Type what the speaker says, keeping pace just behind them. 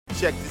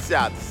check this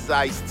out. This is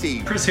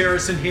Ice-T. Chris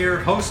Harrison here,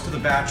 host of The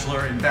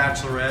Bachelor and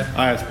Bachelorette.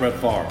 Hi, it's Brett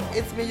Favre.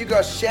 It's me, you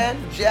got Shan,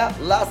 Jeff,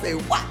 Lassie,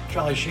 what?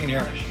 Charlie Sheen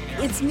here.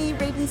 It's me,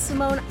 Raven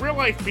Simone. Real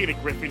life Peter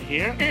Griffin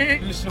here.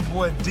 This your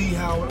boy D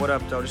Howard. What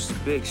up, though? This is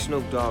Big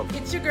Snoop Dogg.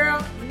 It's your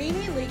girl, Nene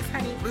Leakes,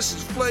 honey. This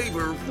is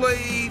Flavor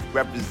Flav.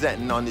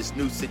 Representing on this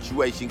new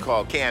situation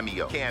called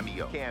Cameo.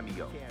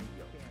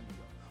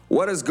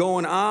 What is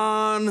going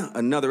on?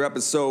 Another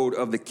episode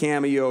of the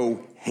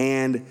Cameo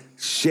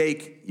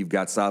Handshake. You've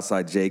got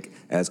Southside Jake,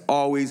 as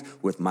always,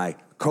 with my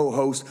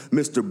co-host,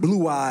 Mr.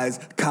 Blue Eyes,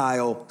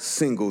 Kyle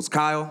Singles.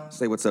 Kyle,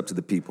 say what's up to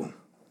the people.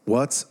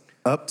 What's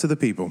up to the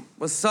people?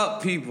 What's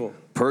up, people?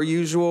 Per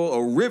usual,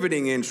 a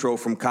riveting intro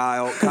from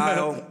Kyle.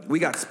 Kyle, we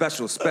got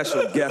special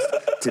guest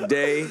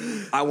today.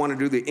 I want to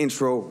do the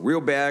intro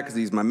real bad because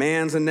he's my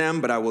mans and them,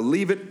 but I will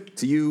leave it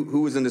to you.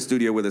 Who is in the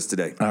studio with us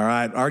today? All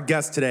right, our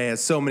guest today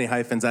has so many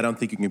hyphens, I don't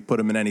think you can put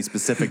him in any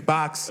specific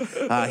box.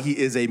 He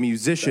is a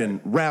musician,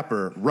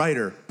 rapper,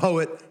 writer,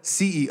 poet,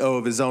 CEO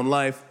of his own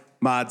life,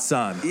 Mod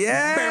Sun.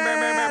 Yeah,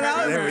 that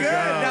was good.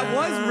 That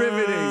was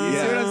riveting. You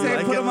see what I'm saying?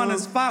 Like Put him on the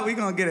spot. We're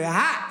going to get it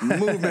hot.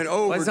 Movement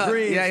over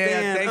green,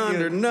 stand Thank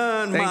under you.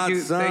 none, Mod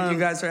Sun. Thank you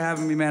guys for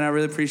having me, man. I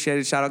really appreciate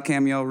it. Shout out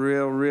Cameo,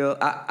 real.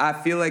 I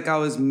feel like I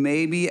was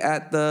maybe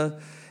at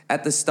the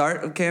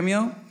start of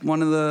Cameo,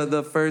 one of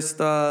the first.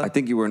 I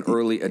think you were an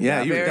early adopter.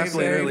 Yeah, you were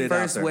definitely an early adopter.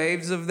 First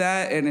waves of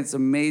that, and it's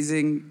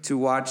amazing to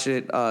watch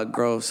it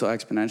grow so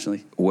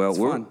exponentially.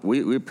 Well,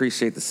 we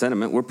appreciate the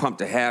sentiment. We're pumped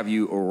to have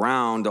you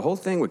around. The whole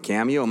thing with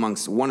Cameo,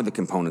 amongst one of the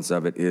components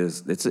of it,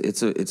 is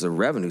it's a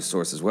revenue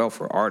source as well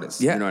for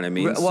artists. Yeah. You know what I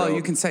mean? Well, So-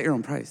 you can set your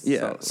own price.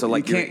 Yeah, so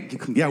like you can't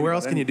complain Yeah, where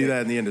else about can you do anything.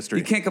 that in the industry?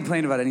 You can't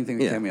complain about anything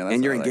with Cameo. That's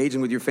and you're what I like.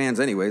 engaging with your fans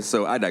anyway.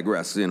 So I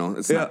digress. You know,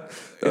 it's not.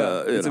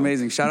 It's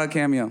amazing. Shout out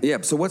Cameo. Yeah.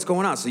 So what's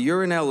going on? So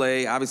you're in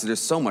LA. Obviously, there's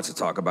so much to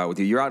talk about with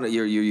you. You're out.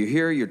 You're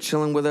here. You're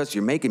chilling with us.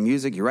 You're making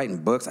music. You're writing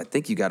books. I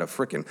think you got a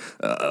freaking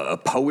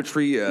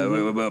poetry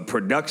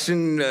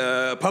production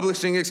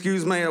publishing.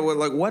 Excuse me.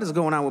 Like, what is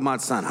going on with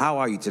Mod Sun? How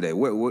are you today?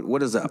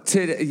 What is up?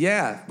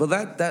 Yeah. Well,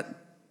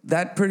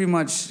 that pretty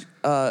much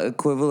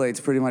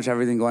equivalates pretty much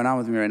everything going on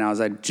with me right now. Is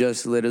I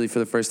just literally for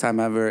the first time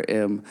ever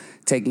am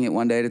taking it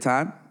one day at a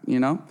time. You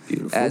know,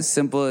 Beautiful. As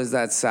simple as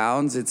that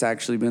sounds, it's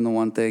actually been the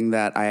one thing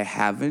that I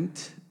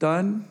haven't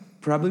done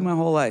probably my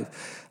whole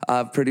life.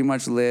 I've pretty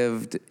much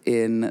lived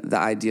in the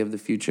idea of the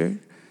future,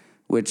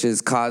 which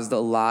has caused a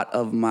lot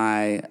of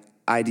my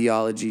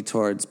ideology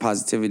towards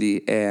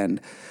positivity and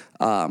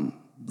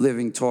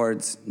living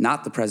towards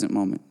not the present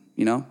moment,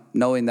 you know?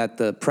 Knowing that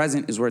the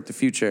present is worth the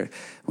future,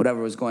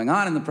 whatever was going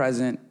on in the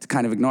present, to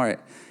kind of ignore it.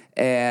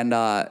 And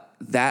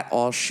that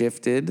all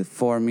shifted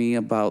for me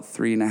about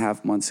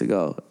 3.5 months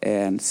ago.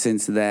 And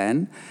since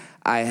then,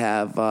 I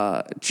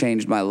have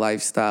changed my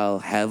lifestyle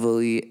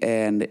heavily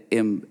and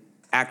am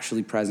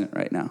actually present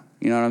right now.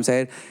 You know what I'm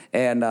saying?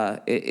 And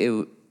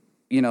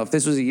you know, if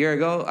this was a year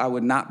ago, I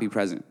would not be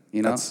present,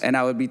 you know? And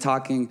I would be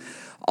talking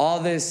all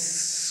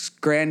this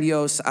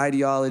grandiose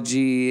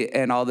ideology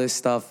and all this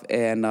stuff.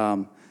 And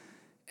now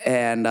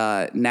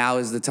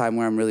is the time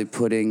where I'm really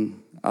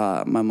putting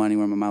my money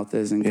where my mouth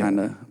is and kind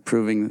of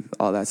proving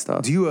all that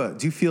stuff. Do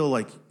you feel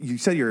like you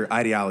said your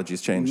ideology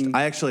has changed?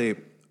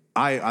 Mm-hmm.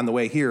 I on the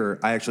way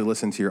here, I actually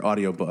listened to your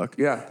audiobook.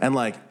 Yeah. And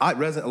like a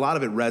lot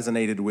of it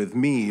resonated with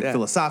me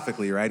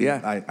philosophically, right?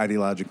 Yeah.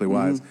 Ideologically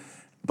wise.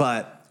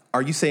 But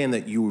are you saying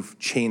that you've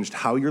changed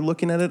how you're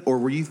looking at it, or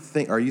are you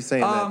saying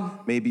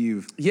that maybe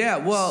you've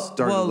started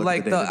to look like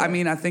at the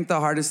day-to-day? I think the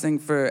hardest thing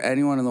for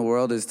anyone in the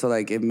world is to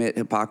like admit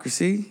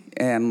hypocrisy,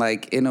 and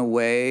like in a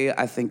way,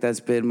 I think that's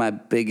been my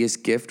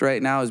biggest gift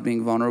right now is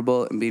being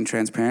vulnerable and being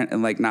transparent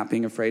and like not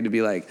being afraid to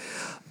be like,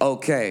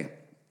 okay,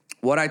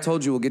 what I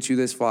told you will get you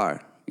this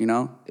far. You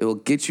know, it will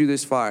get you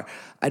this far.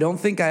 I don't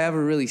think I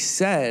ever really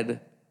said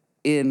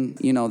in,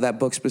 you know, that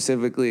book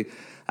specifically,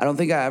 I don't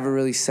think I ever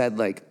really said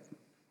like,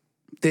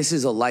 this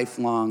is a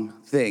lifelong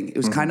thing. It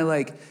was kind of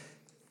like,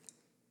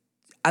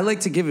 I like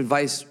to give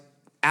advice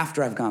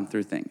after I've gone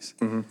through things,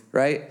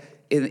 right?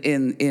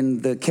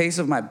 In the case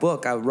of my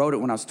book, I wrote it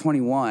when I was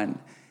 21,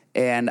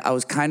 and I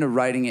was kind of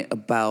writing it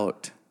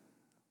about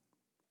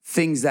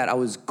things that I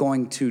was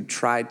going to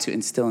try to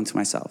instill into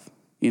myself,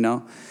 you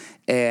know?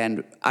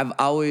 And I've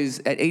always,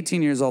 at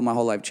 18 years old, my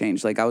whole life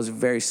changed. Like, I was a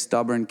very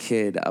stubborn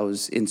kid. I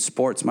was in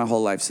sports my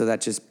whole life, so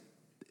that just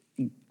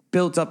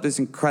built up this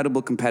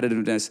incredible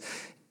competitiveness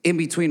in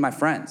between my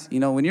friends. You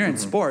know, when you're in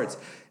sports,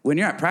 when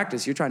you're at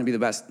practice, you're trying to be the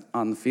best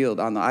on the field,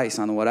 on the ice,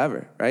 on the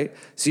whatever, right?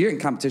 So you're in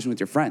competition with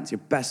your friends, your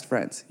best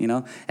friends, you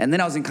know? And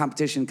then I was in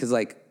competition because,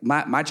 like,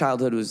 my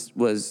childhood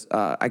was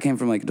I came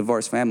from, like, a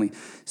divorced family.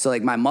 So,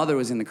 like, my mother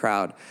was in the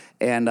crowd.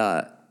 And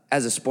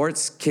as a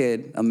sports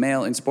kid, a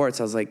male in sports,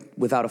 I was, like,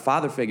 without a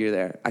father figure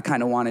there. I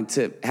kind of wanted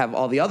to have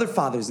all the other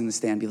fathers in the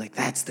stand be like,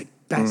 that's the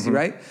best,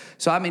 right?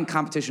 So I'm in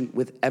competition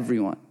with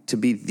everyone to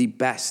be the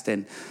best.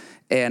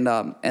 And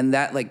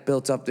that like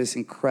built up this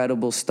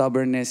incredible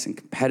stubbornness and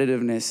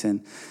competitiveness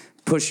and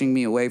pushing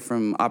me away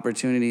from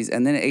opportunities.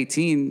 And then at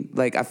 18,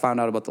 like I found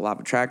out about the law of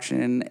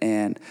attraction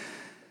and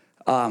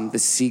The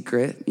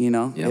Secret, you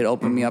know, it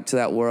opened me up to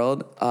that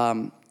world.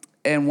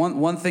 And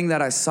one thing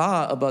that I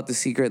saw about The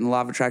Secret and the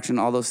law of attraction,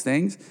 all those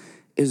things,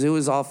 is it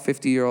was all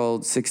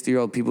 50-year-old,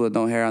 60-year-old people with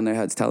no hair on their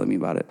heads telling me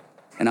about it.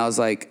 And I was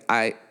like,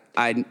 I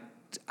can't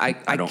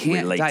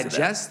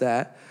digest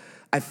that.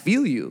 I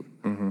feel you,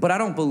 but I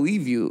don't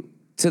believe you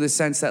to the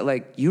sense that,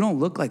 like, you don't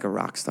look like a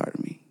rock star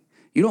to me.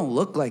 You don't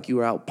look like you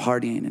were out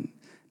partying and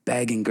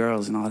bagging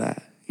girls and all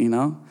that, you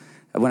know?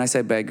 When I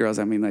say bag girls,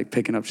 I mean like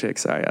picking up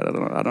chicks. Sorry,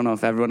 I don't know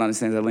if everyone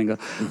understands that lingo.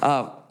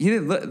 You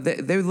didn't look,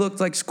 they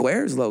looked like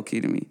squares low key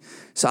to me.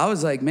 So I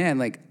was like, man,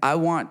 like I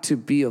want to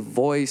be a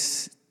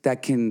voice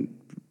that can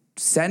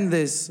send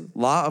this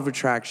law of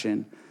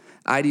attraction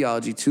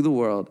ideology to the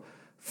world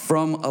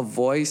from a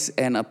voice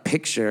and a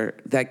picture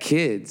that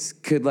kids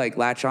could like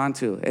latch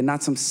onto, and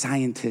not some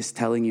scientist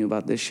telling you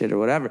about this shit or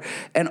whatever.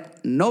 And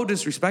no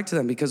disrespect to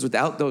them, because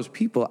without those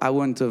people, I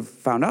wouldn't have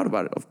found out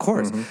about it, of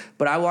course.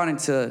 But I wanted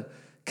to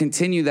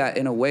continue that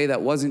in a way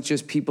that wasn't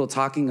just people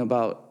talking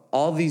about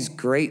all these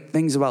great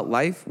things about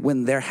life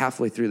when they're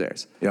halfway through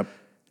theirs. Yep.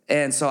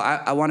 And so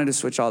I wanted to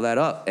switch all that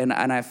up. And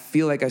I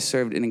feel like I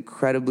served an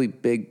incredibly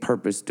big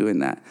purpose doing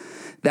that.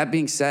 That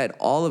being said,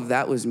 all of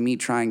that was me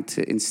trying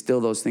to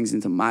instill those things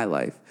into my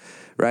life,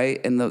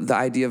 right? And the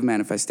idea of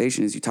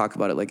manifestation is you talk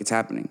about it like it's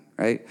happening,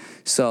 right?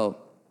 So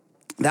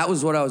that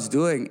was what I was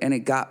doing, and it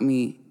got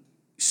me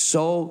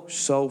so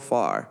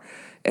far.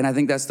 And I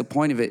think that's the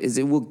point of it, is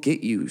it will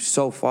get you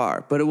so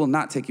far, but it will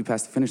not take you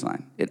past the finish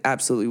line. It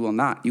absolutely will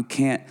not. You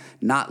can't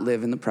not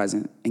live in the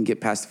present and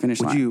get past the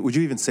finish line. Would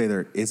you even say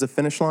there is a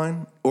finish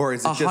line? Or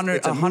is it just,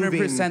 it's a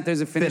 100%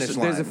 there's a finish line?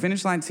 There's a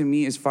finish line to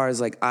me, as far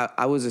as like,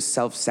 I was a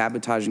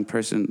self-sabotaging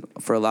person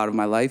for a lot of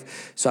my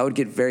life. So I would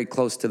get very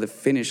close to the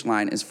finish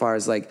line as far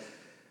as like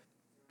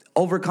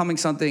overcoming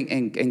something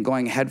and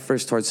going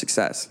headfirst towards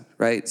success,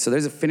 right? So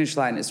there's a finish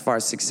line as far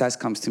as success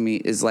comes to me,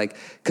 is like,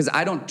 because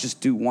I don't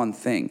just do one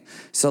thing.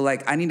 So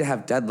like, I need to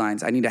have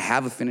deadlines. I need to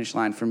have a finish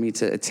line for me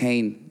to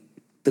attain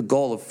the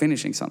goal of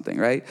finishing something,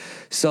 right?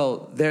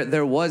 So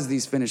there was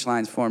these finish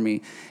lines for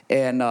me,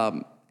 and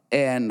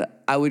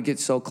I would get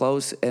so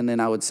close, and then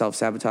I would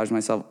self-sabotage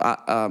myself.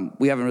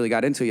 We haven't really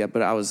got into it yet,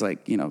 but I was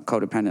like, you know,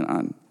 codependent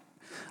on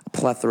a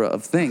plethora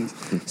of things.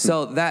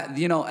 So that,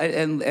 you know,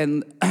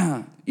 and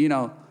you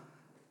know,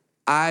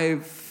 I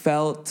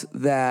felt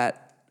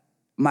that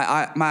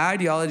my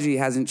ideology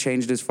hasn't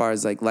changed as far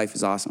as like life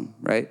is awesome,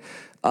 right?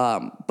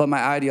 But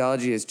my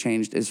ideology has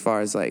changed as far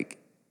as like,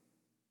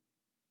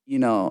 you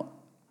know,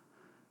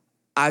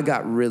 I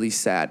got really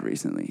sad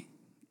recently,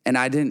 and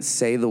I didn't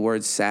say the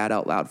word sad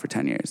out loud for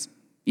 10 years.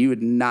 You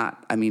would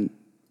not, I mean,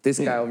 this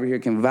guy over here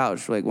can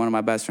vouch, like one of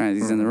my best friends,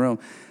 he's in the room.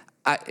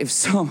 I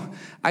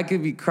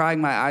could be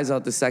crying my eyes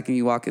out the second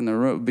you walk in the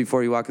room.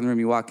 Before you walk in the room,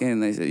 you walk in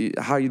and they say,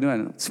 "How are you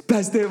doing?" It's the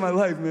best day of my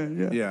life,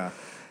 man. Yeah.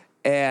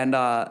 And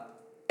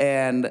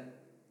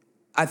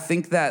I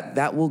think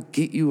that will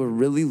get you a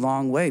really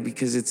long way,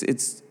 because it's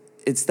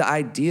the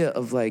idea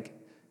of like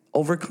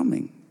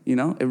overcoming. You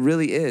know, it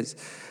really is.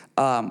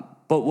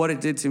 But what it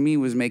did to me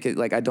was make it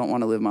like I don't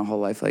want to live my whole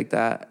life like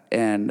that.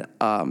 And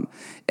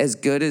as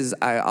good as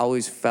I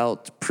always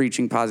felt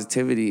preaching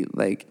positivity,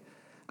 like,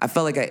 I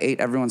felt like I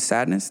ate everyone's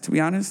sadness, to be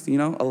honest. You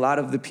know, a lot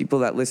of the people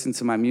that listen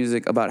to my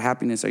music about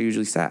happiness are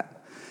usually sad,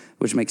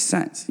 which makes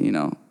sense. You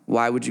know,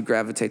 why would you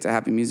gravitate to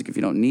happy music if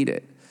you don't need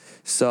it?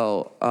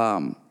 So,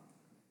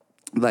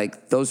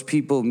 like, those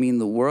people mean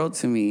the world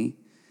to me,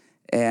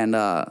 and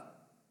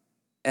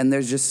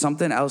there's just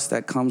something else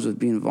that comes with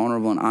being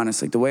vulnerable and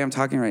honest. Like the way I'm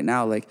talking right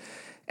now, like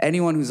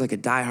anyone who's like a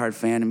diehard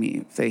fan of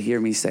me, if they hear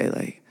me say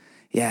like,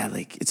 yeah,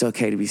 like, it's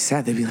okay to be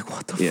sad, they'd be like,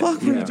 what the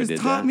fuck? You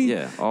just taught me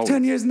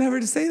 10 years never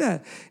to say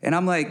that. And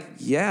I'm like,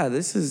 yeah,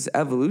 this is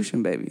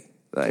evolution, baby.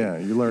 Like, yeah,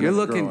 you're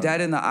looking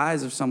dead in the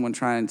eyes of someone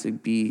trying to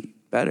be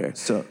better.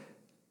 So,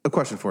 a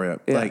question for you.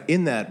 Yeah. Like,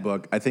 in that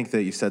book, I think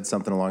that you said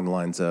something along the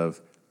lines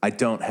of, I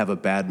don't have a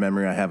bad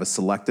memory, I have a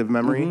selective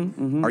memory.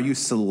 Are you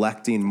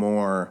selecting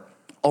more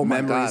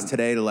memories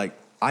today to like,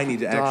 I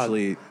need to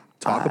actually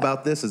talk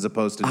about this as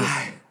opposed to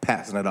just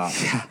passing it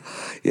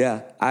off?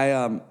 Yeah.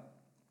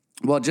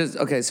 Well, just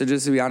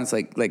to be honest,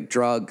 like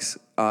drugs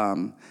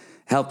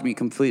helped me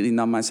completely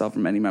numb myself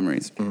from any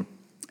memories.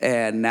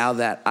 And now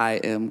that I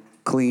am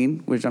clean,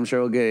 which I'm sure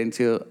we'll get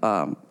into,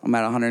 I'm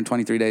at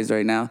 123 days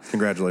right now.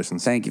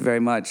 Congratulations. Thank you very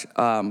much.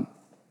 I'm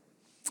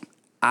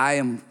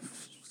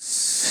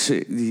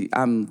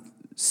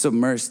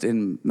submersed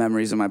in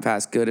memories of my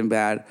past, good and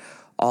bad,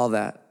 all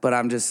that. But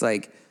I'm just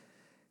like,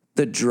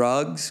 the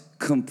drugs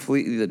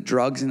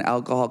and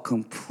alcohol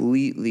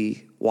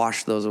completely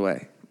washed those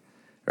away,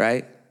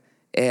 right?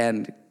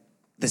 And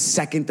the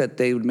second that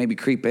they would maybe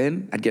creep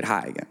in, I'd get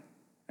high again,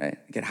 right?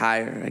 I'd get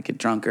higher, I'd get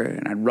drunker,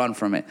 and I'd run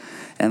from it.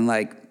 And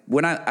like,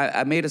 when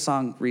I made a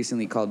song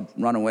recently called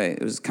Runaway,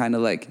 it was kind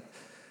of like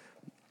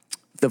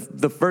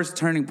the first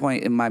turning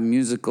point in my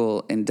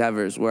musical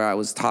endeavors, where I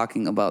was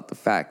talking about the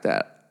fact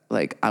that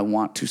like, I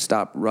want to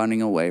stop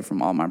running away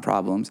from all my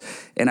problems.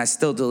 And I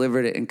still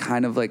delivered it in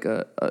kind of like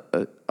a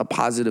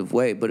positive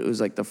way, but it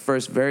was like the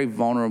first very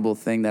vulnerable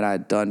thing that I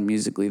had done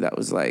musically that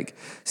was like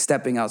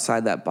stepping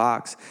outside that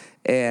box.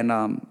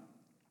 And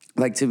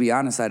like, to be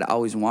honest, I'd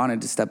always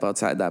wanted to step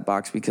outside that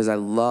box because I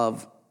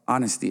love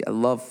honesty. I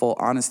love full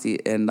honesty.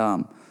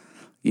 And,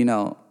 you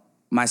know,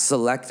 my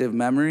selective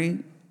memory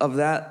of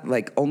that,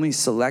 like, only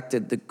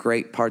selected the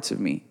great parts of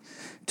me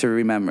to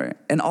remember.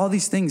 And all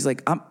these things,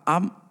 like,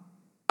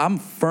 I'm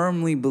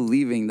firmly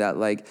believing that,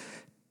 like,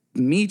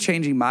 me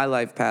changing my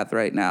life path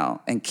right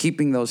now and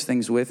keeping those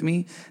things with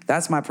me,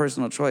 that's my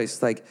personal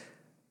choice. Like,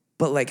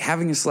 but like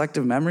having a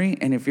selective memory,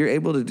 and if you're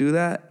able to do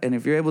that, and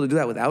if you're able to do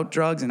that without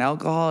drugs and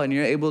alcohol, and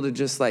you're able to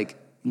just like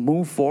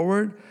move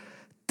forward,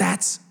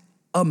 that's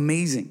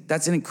amazing.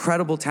 That's an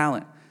incredible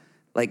talent.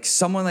 Like,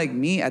 someone like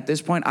me at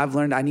this point, I've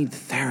learned I need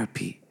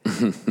therapy.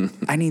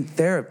 I need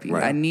therapy.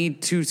 Right. I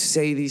need to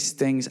say these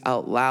things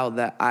out loud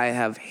that I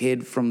have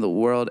hid from the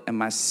world and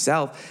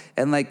myself.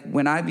 And like,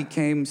 when I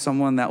became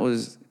someone that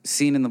was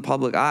seen in the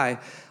public eye,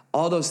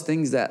 all those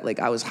things that like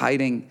I was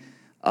hiding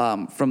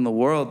from the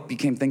world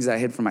became things that I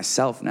hid from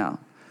myself now.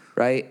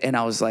 Right? And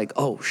I was like,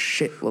 oh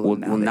shit. Well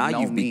now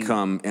you've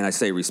become, and I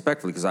say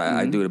respectfully because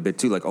I do it a bit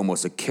too, like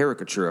almost a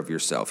caricature of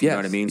yourself. You know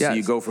what I mean? Yes. So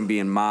you go from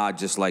being Ma,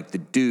 just like the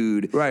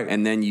dude, right,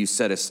 and then you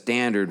set a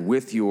standard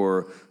with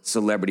your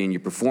celebrity and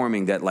you're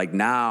performing that, like,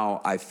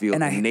 now I feel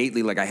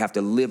innately like I have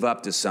to live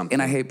up to something.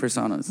 And I hate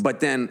personas. But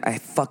then I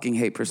fucking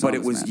hate personas. But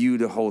it was you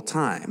the whole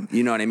time.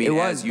 You know what I mean? It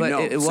was,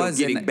 it was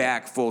getting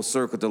back full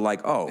circle to like,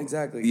 oh,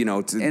 exactly. You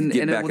know, to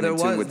get back in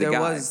tune with the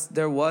guy.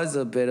 There was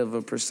a bit of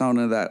a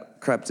persona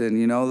that crept in,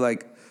 you know,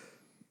 like,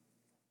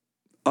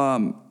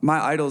 my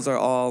idols are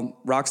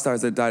all rock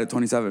stars that died at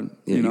 27.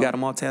 Yeah, you know? got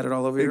them all tatted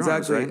all over your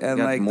arms, right? And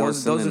like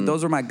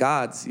those are my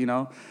gods, you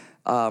know.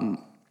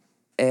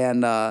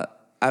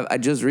 I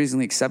just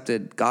recently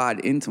accepted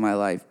God into my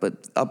life,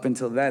 but up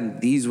until then,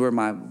 these were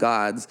my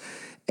gods.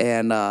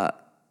 And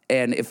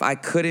if I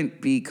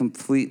couldn't be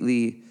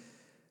completely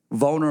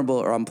vulnerable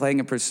or I'm playing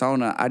a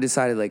persona, I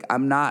decided like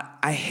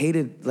I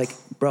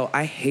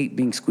hate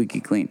being squeaky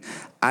clean.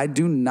 I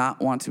do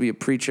not want to be a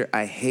preacher.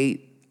 I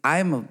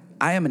am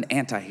an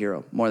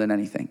anti-hero more than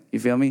anything. You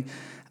feel me?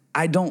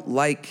 I don't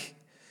like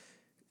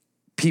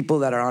people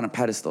that are on a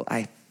pedestal.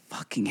 I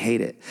fucking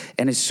hate it.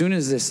 And as soon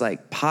as this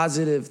like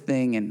positive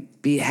thing and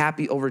be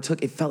happy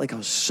overtook, it felt like I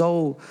was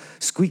so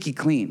squeaky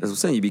clean. As I'm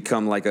saying, you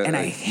become like and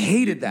I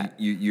hated that.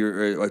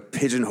 You're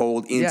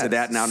pigeonholed into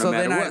that now, no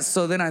matter what.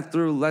 So then I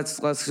threw,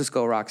 let's just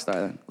go rock star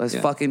then. Let's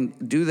fucking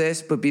do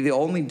this, but be the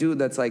only dude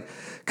that's like,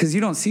 because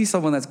you don't see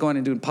someone that's going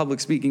and doing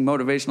public speaking,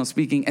 motivational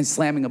speaking, and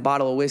slamming a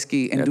bottle of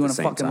whiskey and doing a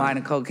fucking line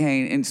of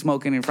cocaine and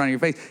smoking in front of your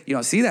face. You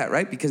don't see that,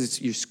 right?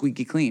 Because you're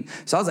squeaky clean.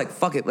 So I was like,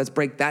 fuck it, let's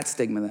break that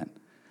stigma then.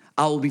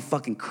 I will be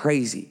fucking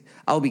crazy.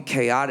 I will be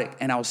chaotic,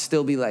 and I will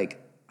still be like,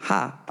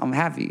 I'm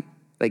happy.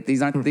 Like,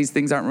 these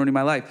things aren't ruining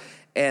my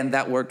life. And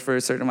that worked for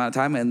a certain amount of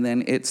time, and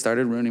then it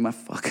started ruining my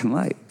fucking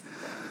life.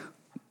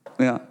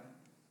 Yeah.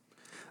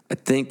 I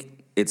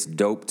think it's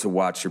dope to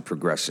watch your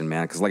progression,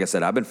 man. Because like I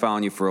said, I've been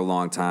following you for a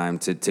long time.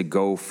 To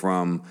go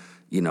from,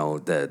 you know,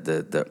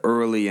 the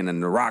early and then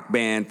the rock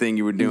band thing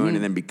you were doing,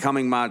 and then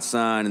becoming Mod's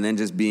son, and then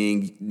just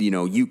being, you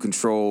know, you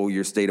control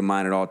your state of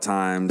mind at all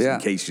times, in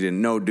case you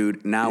didn't know,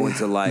 dude. Now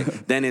into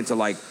like, then into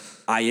like,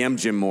 I am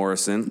Jim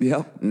Morrison.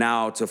 Yep.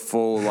 Now to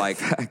full like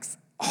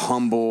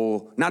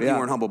humble, not that you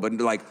weren't humble, but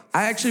like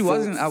I actually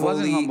wasn't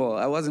humble.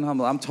 I wasn't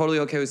humble. I'm totally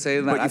okay with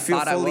saying that. But you feel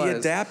fully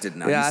adapted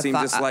now. You seem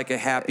just like a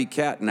happy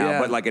cat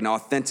now, but like an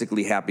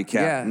authentically happy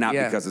cat, not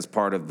because it's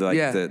part of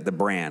the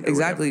brand.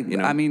 Exactly. Whatever, you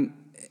know? I mean,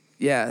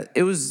 yeah,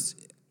 it was,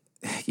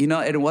 you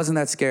know, it wasn't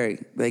that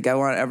scary. Like, I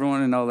want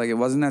everyone to know, like, it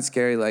wasn't that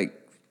scary, like,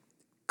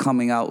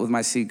 coming out with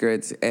my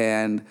secrets.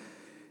 And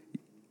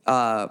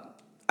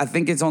I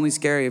think it's only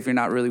scary if you're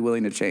not really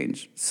willing to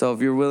change. So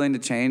if you're willing to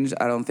change,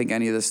 I don't think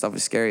any of this stuff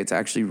is scary. It's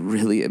actually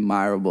really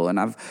admirable.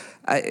 And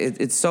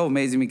it's so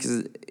amazing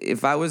because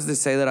if I was to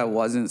say that I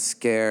wasn't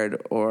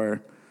scared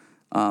or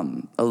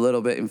a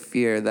little bit in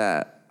fear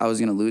that I was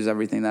going to lose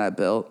everything that I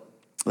built,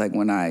 like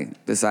when I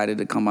decided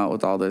to come out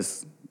with all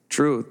this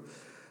truth,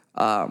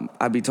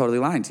 I'd be totally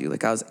lying to you.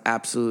 Like, I was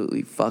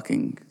absolutely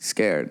fucking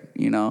scared,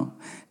 you know?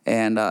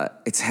 And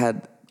it's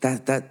had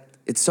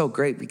it's so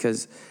great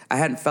because I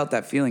hadn't felt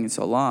that feeling in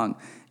so long.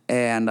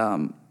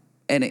 And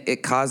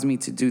it caused me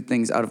to do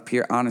things out of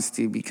pure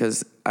honesty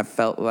because I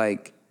felt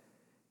like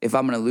if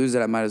I'm going to lose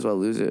it, I might as well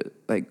lose it,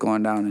 like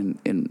going down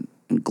in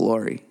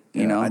glory,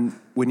 you know? And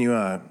when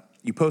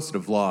you posted a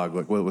vlog,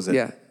 like, what was it?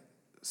 Yeah.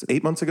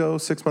 8 months ago,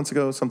 6 months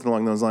ago, something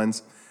along those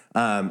lines.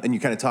 And you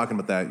kind of talking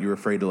about that. You were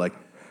afraid to like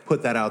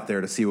put that out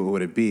there to see what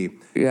would it be.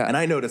 Yeah. And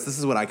I noticed this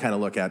is what I kind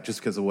of look at just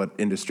because of what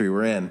industry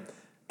we're in.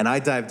 And I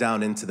dive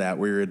down into that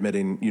where you're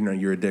admitting, you know,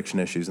 your addiction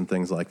issues and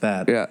things like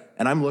that. Yeah.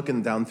 And I'm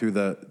looking down through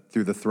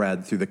the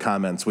thread, through the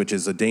comments, which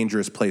is a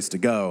dangerous place to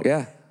go.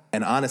 Yeah.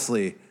 And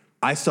honestly,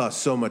 I saw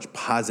so much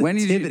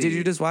positivity. When did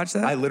you just watch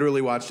that? I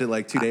literally watched it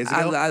like 2 days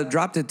ago. I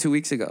dropped it 2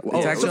 weeks ago.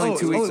 It's actually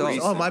 2 weeks old.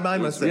 Oh, my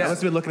mind must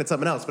have been looking at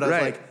something else. But I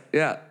was like,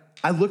 Yeah.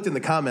 I looked in the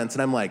comments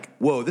and I'm like,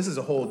 whoa, this is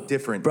a whole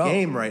different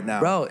game right now.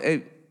 Bro,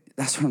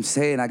 that's what I'm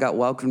saying. I got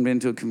welcomed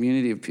into a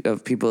community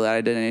of people that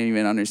I didn't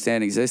even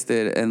understand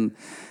existed. And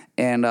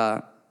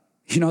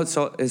you know,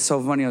 it's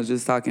so funny. I was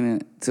just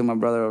talking to my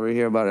brother over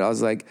here about it. I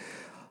was like,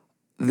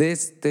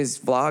 this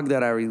vlog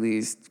that I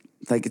released,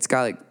 like it's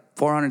got like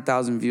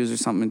 400,000 views or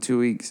something in 2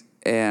 weeks.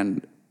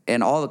 And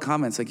all the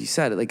comments, like you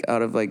said, like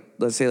out of like,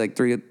 let's say like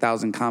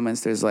 3,000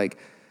 comments, there's like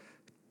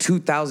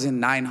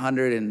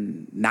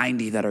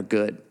 2,990 that are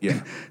good.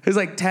 Yeah. There's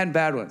like 10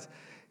 bad ones.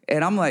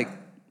 And I'm like,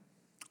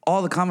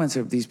 all the comments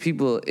are these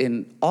people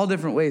in all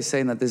different ways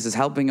saying that this is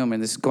helping them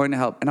and this is going to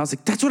help. And I was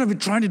like, that's what I've been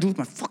trying to do with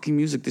my fucking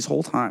music this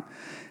whole time.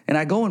 And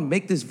I go and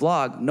make this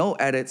vlog, no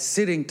edits,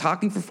 sitting,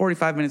 talking for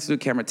 45 minutes to the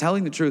camera,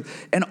 telling the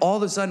truth. And all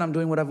of a sudden, I'm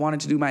doing what I've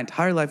wanted to do my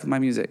entire life with my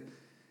music.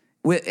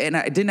 And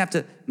I didn't have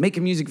to make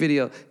a music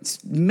video,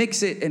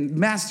 mix it and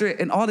master it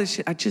and all this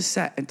shit. I just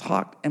sat and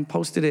talked and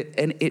posted it.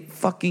 And it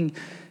fucking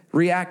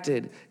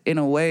reacted in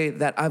a way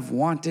that I've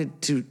wanted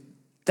to.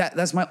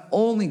 That's my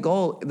only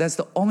goal. That's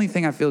the only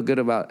thing I feel good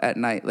about at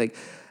night. Like,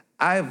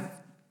 I'm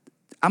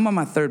on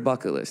my third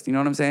bucket list. You know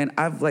what I'm saying?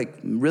 I've like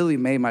really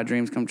made my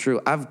dreams come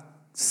true. I've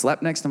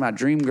slept next to my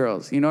dream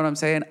girls. You know what I'm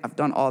saying? I've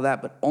done all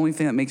that, but only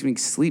thing that makes me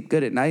sleep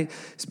good at night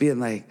is being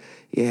like,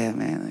 yeah,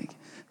 man, like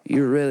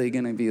you're really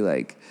gonna be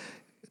like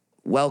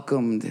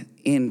welcomed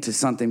into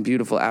something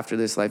beautiful after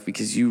this life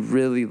because you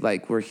really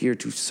like we're here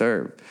to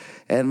serve.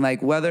 And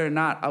like whether or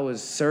not I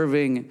was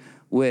serving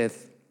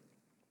with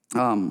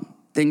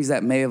things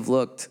that may have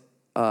looked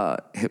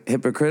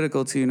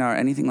hypocritical to you now or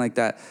anything like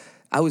that,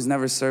 I was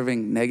never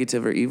serving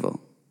negative or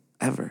evil,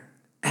 ever.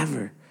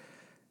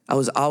 I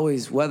was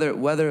always,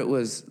 whether it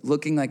was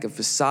looking like a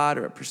facade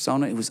or a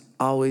persona, it was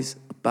always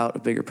about a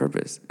bigger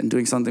purpose and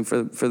doing something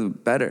for the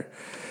better.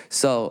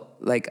 So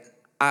like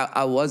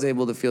I was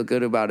able to feel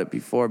good about it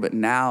before, but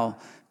now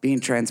being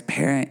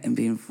transparent and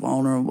being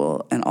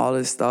vulnerable and all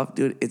this stuff,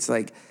 dude, it's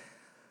like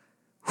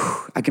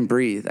I can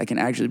breathe. I can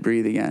actually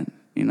breathe again.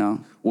 You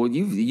know? Well,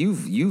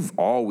 you've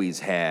always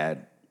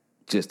had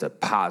just a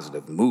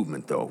positive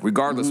movement, though.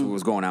 Regardless of what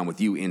was going on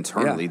with you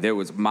internally, there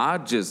was my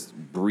just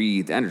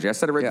breathed energy. I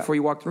said it right before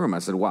you walked in the room. I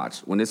said, watch,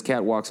 when this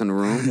cat walks in the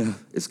room,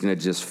 it's going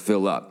to just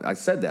fill up. I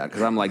said that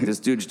because I'm like, this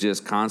dude's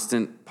just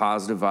constant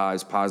positive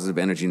vibes, positive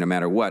energy no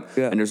matter what.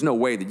 Yeah. And there's no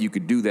way that you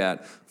could do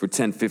that for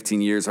 10,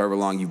 15 years, however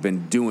long you've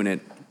been doing it,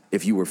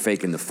 if you were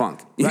faking the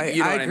funk. Right,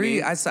 You know I what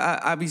agree. I mean?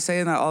 I be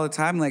saying that all the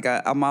time. Like,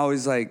 I'm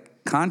always,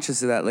 like,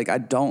 conscious of that. Like, I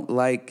don't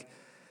like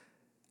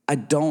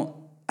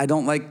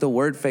the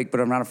word fake, but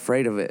I'm not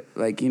afraid of it.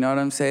 Like, you know what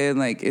I'm saying?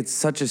 Like, it's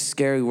such a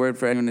scary word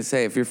for anyone to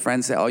say. If your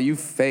friends say, oh, you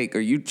fake or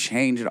you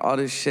change and all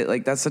this shit,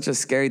 like, that's such a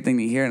scary thing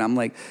to hear. And I'm,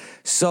 like,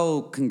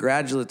 so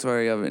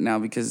congratulatory of it now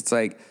because it's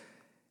like,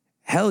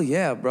 hell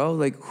yeah, bro.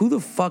 Like, who the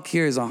fuck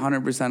here is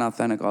 100%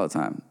 authentic all the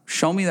time?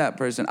 Show me that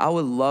person. I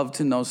would love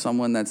to know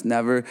someone that's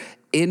never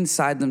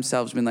inside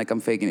themselves been like, I'm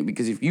faking it.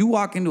 Because if you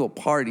walk into a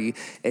party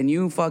and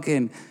you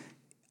fucking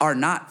are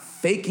not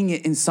faking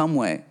it in some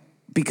way,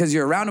 because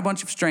you're around a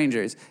bunch of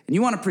strangers and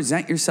you want to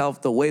present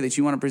yourself the way that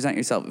you want to present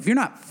yourself. If you're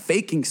not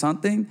faking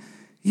something,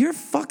 you're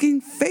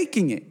fucking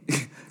faking it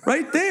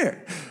right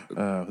there.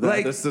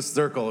 Like, this is the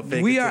circle of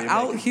faking. We are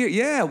out here.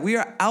 Yeah, we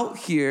are out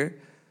here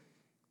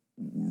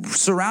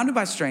surrounded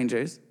by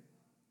strangers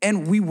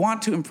and we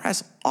want to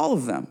impress all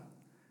of them,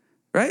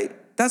 right?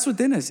 That's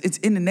within us. It's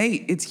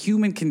innate. It's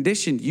human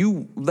condition.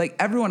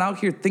 Everyone out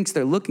here thinks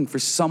they're looking for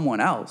someone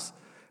else,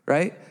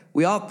 right?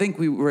 We all think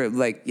we're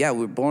like, yeah,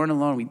 we're born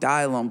alone, we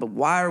die alone, but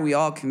why are we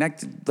all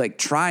connected, like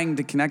trying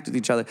to connect with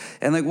each other?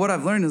 And like what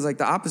I've learned is like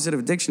the opposite of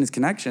addiction is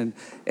connection.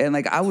 And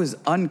like I was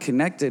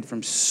unconnected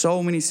from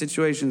so many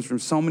situations, from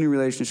so many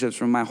relationships,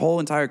 from my whole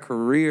entire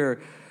career,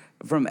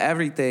 from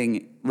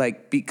everything,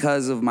 like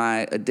because of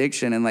my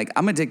addiction. And like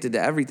I'm addicted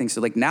to everything.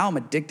 So like now I'm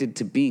addicted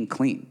to being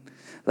clean.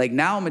 Like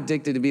now I'm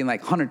addicted to being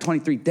like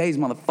 123 days,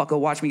 motherfucker,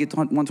 watch me get to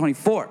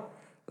 124.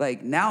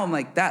 Like, now I'm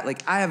like that.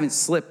 Like, I haven't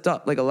slipped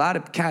up. Like, a lot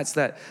of cats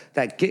that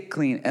get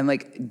clean. And,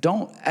 like,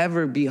 don't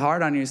ever be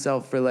hard on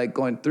yourself for, like,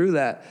 going through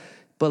that.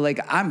 But,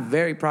 like, I'm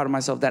very proud of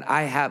myself that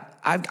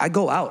I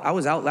go out. I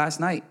was out last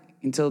night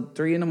until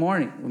 3 a.m.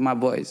 with my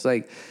boys.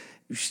 Like,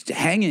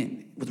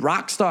 hanging with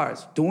rock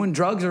stars, doing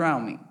drugs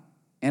around me.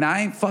 And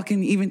I ain't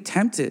fucking even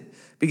tempted.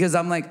 Because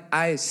I'm like,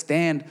 I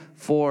stand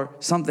for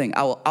something.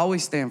 I will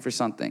always stand for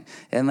something.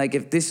 And, like,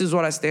 if this is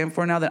what I stand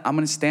for now, then I'm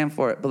going to stand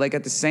for it. But, like,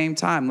 at the same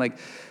time, like,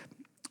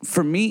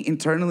 for me,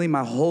 internally,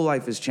 my whole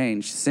life has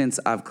changed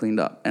since I've cleaned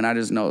up. And I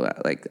just know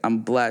that. Like, I'm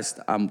blessed.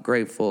 I'm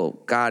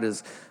grateful. God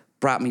has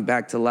brought me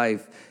back to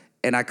life.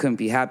 And I couldn't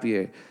be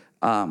happier.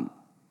 But,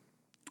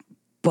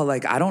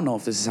 like, I don't know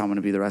if this is how I'm going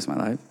to be the rest of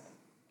my life.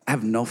 I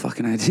have no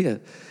fucking idea.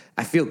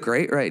 I feel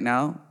great right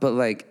now. But,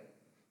 like,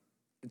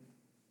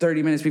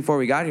 30 minutes before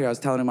we got here, I was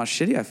telling him how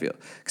shitty I feel.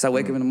 Because I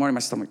wake up in the morning,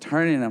 my stomach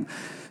turning, and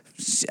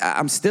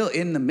I'm still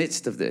in the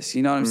midst of this,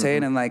 you know what I'm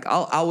saying? And like,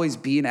 I'll always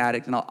be an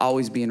addict and I'll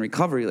always be in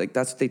recovery. Like,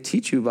 that's what they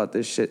teach you about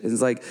this shit.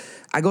 It's like,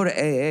 I go to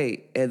AA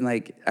and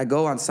like, I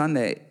go on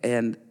Sunday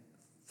and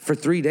for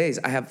 3 days,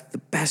 I have the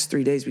best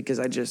 3 days because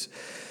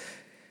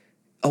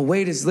a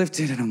weight is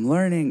lifted and I'm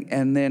learning.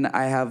 And then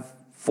I have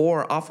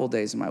 4 awful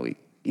days in my week,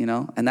 you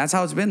know? And that's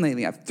how it's been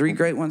lately. I have 3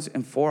 great ones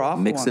and 4 awful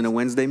ones. Mixing a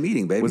Wednesday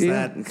meeting, baby. Was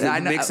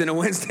Mixing a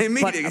Wednesday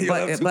meeting. You'll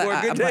have 2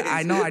 more good days.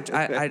 I know,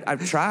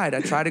 I've tried.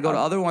 I tried to go to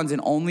other ones,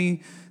 and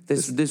only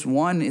this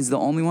one is the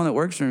only one that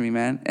works for me,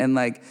 man. And,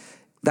 like,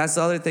 that's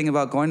the other thing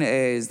about going to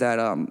AA is that,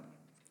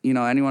 you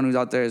know, anyone who's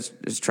out there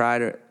has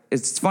tried or...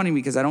 It's funny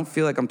because I don't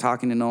feel like I'm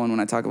talking to no one when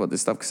I talk about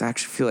this stuff because I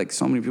actually feel like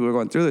so many people are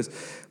going through this.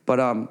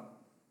 But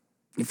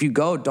if you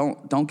go,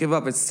 don't give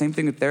up. It's the same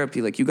thing with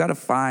therapy. Like, you got to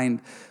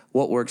find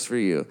what works for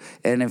you.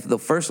 And if the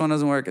first one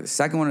doesn't work, or the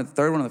second one, or the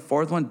third one, or the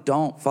fourth one,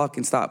 don't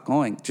fucking stop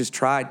going. Just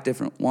try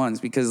different ones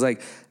because,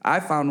 like, I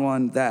found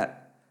one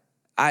that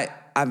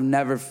I've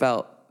never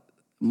felt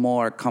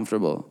more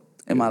comfortable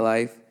in my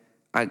life.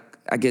 I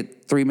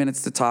get 3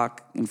 minutes to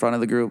talk in front of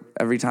the group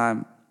every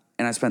time,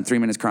 and I spent 3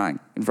 minutes crying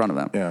in front of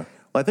them. Yeah.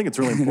 Well, I think it's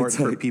really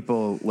important for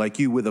people like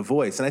you with a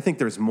voice. And I think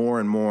there's more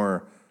and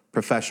more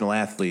professional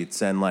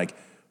athletes and like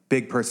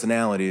big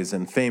personalities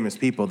and famous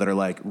people that are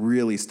like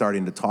really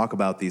starting to talk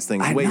about these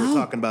things the way you're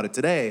talking about it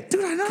today.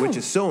 Dude, I know. Which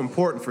is so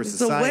important for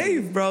society. It's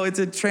a wave, bro. It's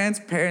a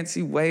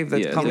transparency wave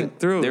that's coming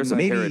through. There's a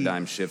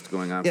paradigm shift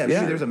going on. Yeah,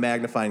 maybe there's a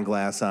magnifying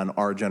glass on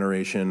our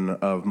generation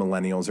of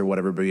millennials or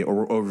whatever, or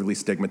we're overly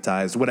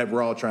stigmatized, whatever.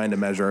 We're all trying to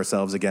measure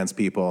ourselves against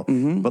people.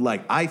 Mm-hmm. But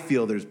like, I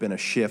feel there's been a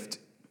shift,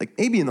 like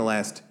maybe in the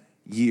last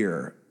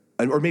year,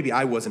 or maybe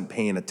I wasn't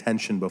paying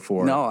attention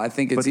before. No, I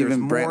think it's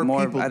even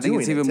more. I think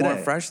it's even more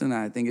fresh than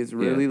that. I think it's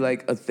really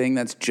like a thing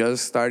that's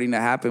just starting to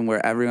happen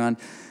where everyone,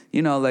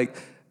 you know, like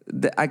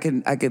I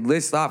could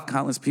list off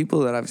countless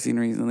people that I've seen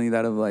recently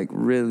that have like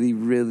really,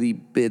 really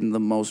been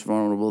the most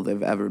vulnerable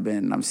they've ever been.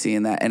 And I'm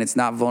seeing that, and it's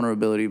not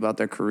vulnerability about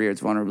their career;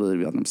 it's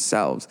vulnerability about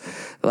themselves.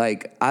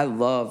 Like, I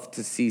love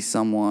to see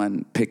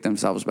someone pick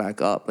themselves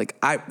back up. Like,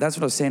 that's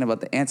what I was saying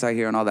about the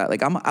anti-hero and all that.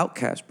 Like, I'm an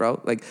outcast,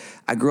 bro. Like,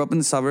 I grew up in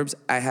the suburbs.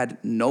 I had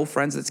no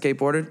friends that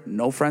skateboarded,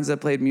 no friends that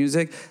played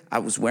music. I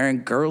was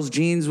wearing girls'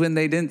 jeans when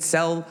they didn't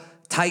sell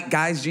tight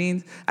guys'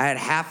 jeans. I had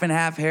half and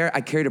half hair.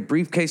 I carried a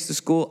briefcase to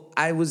school.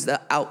 I was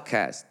the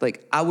outcast.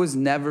 Like, I was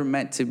never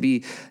meant to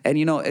be. And,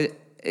 you know,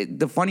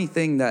 the funny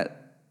thing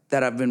that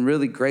I've been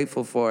really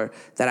grateful for,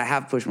 that I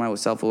have pushed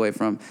myself away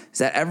from, is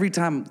that every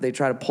time they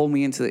try to pull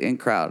me into the in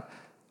crowd,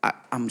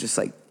 I'm just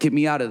like, get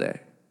me out of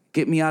there.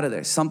 Get me out of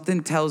there.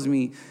 Something tells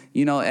me,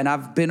 you know, and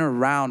I've been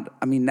around.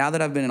 I mean, now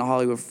that I've been in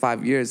Hollywood for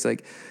 5 years,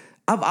 like,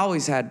 I've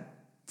always had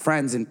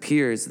friends and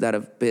peers that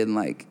have been,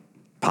 like,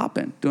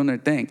 popping, doing their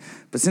thing.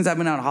 But since I've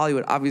been out in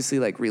Hollywood, obviously,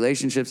 like,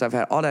 relationships, I've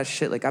had all that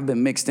shit. Like, I've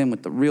been mixed in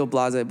with the real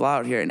blase blah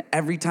out here. And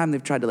every time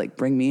they've tried to, like,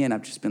 bring me in,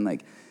 I've just been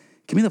like,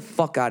 get me the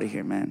fuck out of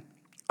here, man.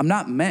 I'm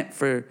not meant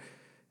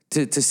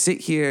to sit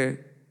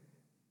here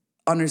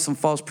under some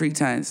false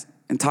pretense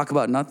and talk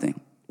about nothing.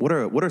 What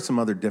are some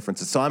other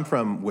differences? So I'm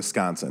from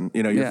Wisconsin.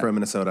 You know, you're from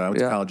Minnesota. I went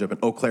to college up in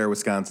Eau Claire,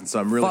 Wisconsin. So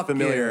I'm really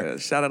familiar. Yeah.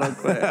 Shout out Eau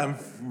Claire. I'm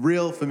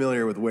real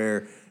familiar with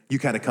where you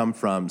kind of come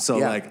from. So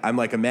like, I'm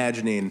like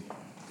imagining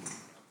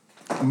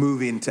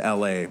moving to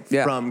LA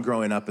from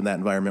growing up in that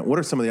environment. What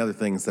are some of the other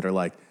things that are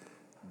like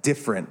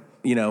different,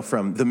 you know,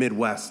 from the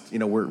Midwest? You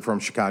know, we're from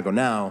Chicago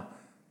now,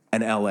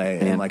 and LA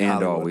and like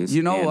Hollywood. Always.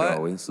 You know what?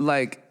 Always.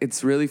 Like,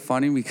 it's really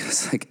funny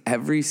because like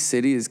every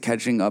city is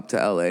catching up to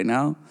LA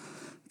now.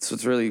 So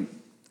it's really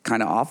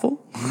kind of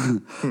awful.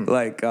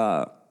 Like,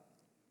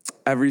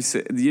 every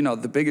city, you know,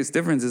 the biggest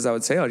difference is, I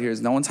would say, out here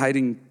is no one's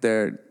hiding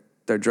their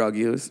drug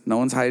use. No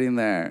one's hiding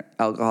their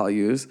alcohol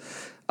use.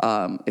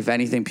 If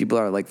anything, people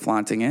are like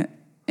flaunting it.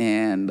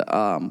 And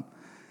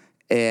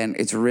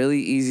it's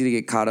really easy to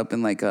get caught up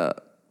in like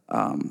a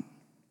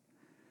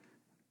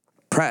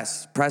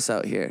press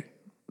out here,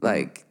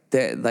 like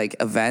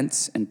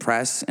events and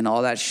press and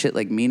all that shit,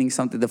 like meaning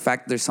something. The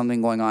fact that there's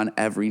something going on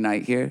every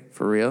night here,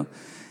 for real,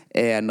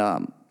 and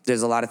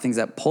there's a lot of things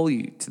that pull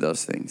you to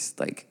those things.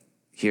 Like,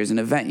 here's an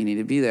event, you need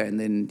to be there, and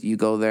then you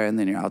go there, and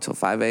then you're out till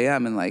 5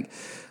 a.m. and like.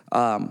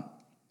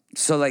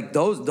 So, like,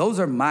 those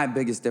are my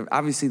biggest difference.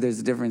 Obviously, there's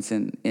a difference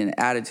in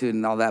attitude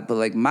and all that, but,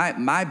 like,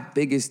 my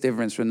biggest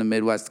difference from the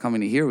Midwest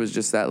coming to here was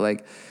just that,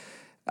 like,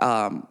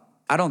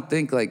 I don't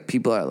think, like,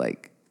 people are,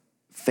 like,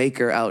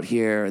 faker out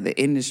here, or the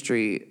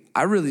industry.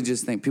 I really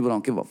just think people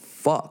don't give a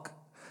fuck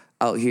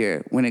out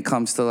here when it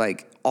comes to,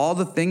 like, all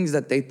the things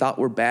that they thought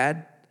were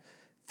bad,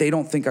 they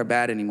don't think are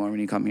bad anymore when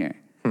you come here.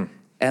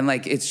 And,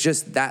 like, it's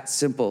just that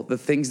simple. The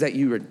things that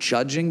you were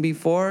judging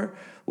before,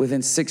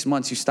 within 6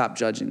 months, you stop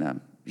judging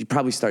them. You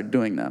probably start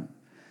doing them.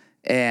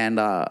 And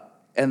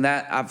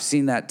that, I've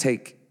seen that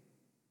take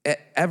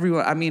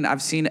everyone. I mean,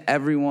 I've seen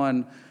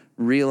everyone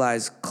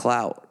realize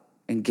clout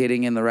and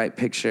getting in the right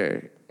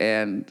picture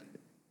and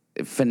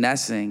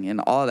finessing and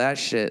all that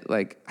shit.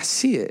 Like, I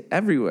see it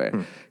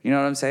everywhere. You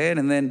know what I'm saying?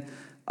 And then,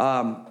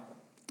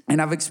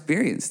 and I've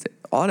experienced it,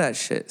 all that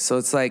shit. So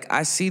it's like,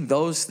 I see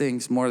those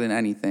things more than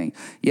anything.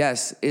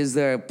 Yes, is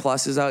there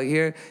pluses out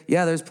here?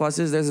 Yeah, there's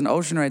pluses. There's an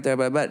ocean right there,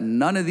 but I bet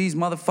none of these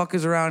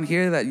motherfuckers around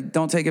here that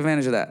don't take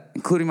advantage of that,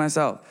 including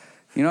myself.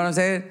 You know what I'm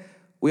saying?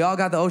 We all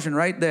got the ocean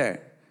right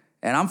there.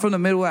 and I'm from the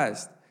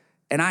Midwest,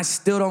 and I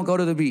still don't go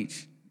to the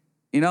beach.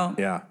 You know?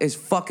 Yeah. It's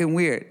fucking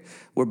weird.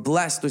 We're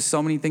blessed with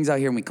so many things out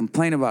here, and we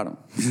complain about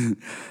them.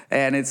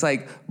 And it's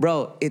like,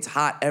 bro, it's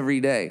hot every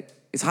day.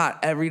 It's hot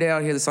every day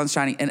out here. The sun's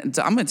shining. And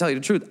I'm going to tell you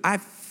the truth. I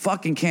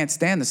fucking can't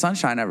stand the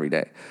sunshine every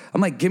day.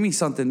 I'm like, give me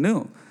something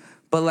new.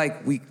 But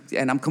like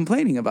and I'm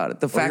complaining about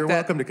it. The fact you're that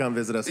welcome to come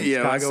visit us in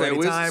Yeah, I Chicago say we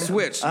anytime.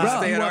 switch. Bro,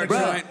 Stay at our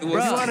joint. If you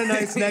want a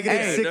nice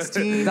negative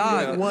 16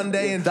 dog, one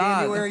day in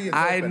January, it's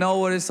I open. know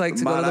what it's like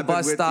to go to the I've been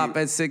bus with stop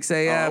you. at 6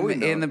 a.m. we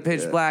know. in the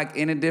pitch black,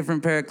 in a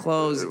different pair of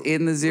clothes,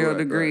 in the 0 Right,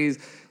 degrees.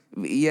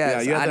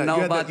 Yes, you had I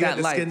know about you had that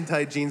the life. skin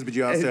tight jeans, but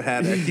you also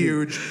had a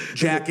huge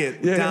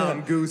jacket,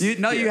 down goose. You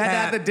had to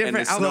have the different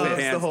and the snow outfits.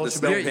 pants, the whole the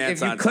snow shebang.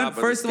 pants If you on couldn't, top of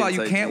first the of all, you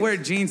skin-tight can't jeans. wear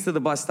jeans to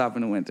the bus stop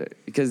in the winter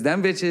because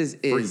them bitches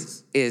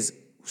is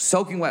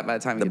soking wet by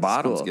the time you The get to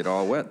bottoms school. get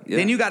all wet. Yeah.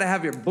 Then you got to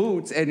have your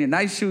boots and your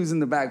nice shoes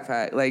in the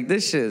backpack. Like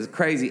this shit is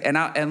crazy.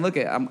 And look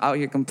I'm out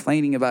here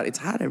complaining about it's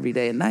hot every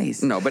day and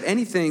nice. No, but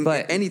anything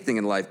But-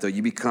 in life, though,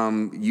 you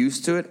become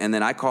used to it, and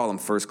then I call them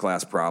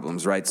first-class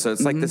problems, right? So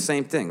it's like the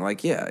same thing.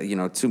 Like, yeah, you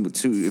know,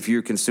 if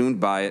you're consumed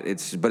by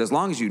it, but as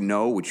long as you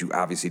know, which you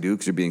obviously do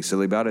because you're being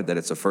silly about it, that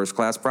it's a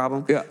first-class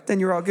problem, then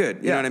you're all good.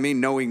 You know what I mean?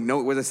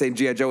 What I say,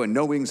 G.I. Joe, and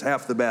knowing's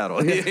half the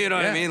battle. You know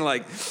what I mean?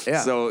 Like,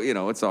 so, you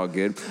know, it's all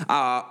good.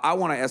 I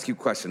want to ask you a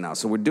question now.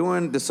 So we're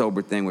doing the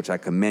sober thing, which I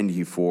commend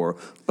you for,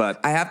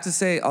 but I have to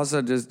say also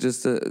I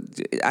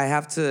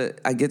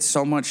get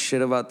so much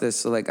shit about this,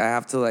 so like I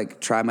have to like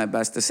try my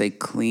best to say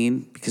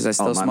clean because I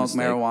still my smoke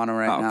mistake. marijuana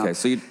right now. Okay,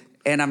 so you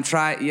and I'm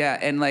trying,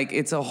 and like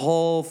it's a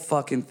whole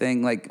fucking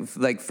thing.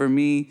 Like for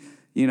me,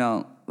 you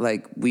know,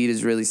 like weed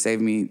has really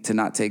saved me to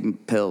not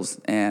take pills,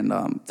 and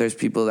there's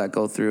people that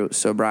go through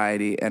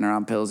sobriety and are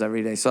on pills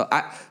every day. So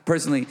I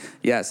personally,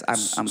 yes,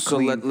 I'm So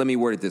clean. let me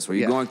word it this way.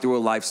 You're Yeah. going through a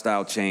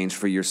lifestyle change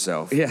for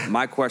yourself. Yeah.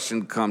 My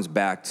question comes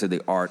back to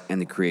the art and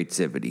the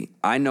creativity.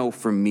 I know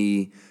for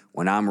me,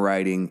 when I'm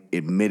writing,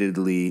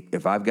 admittedly,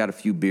 if I've got a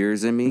few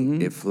beers in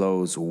me, it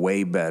flows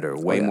way better,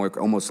 way more,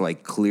 almost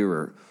like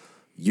clearer.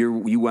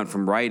 You went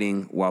from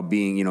writing while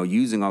being, you know,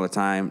 using all the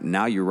time.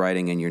 Now you're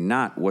writing and you're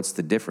not. What's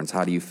the difference?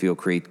 How do you feel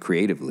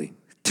creatively?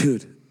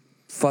 Dude,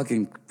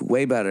 fucking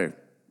way better.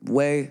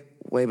 Way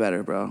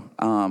better, bro.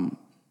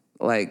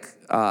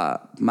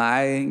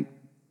 My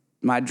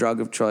drug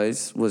of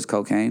choice was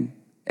cocaine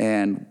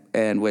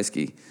and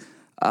whiskey.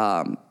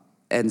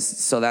 And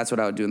so that's what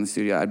I would do in the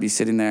studio. I'd be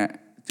sitting there,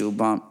 do a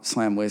bump,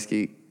 slam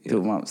whiskey, do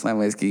a bump, slam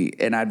whiskey,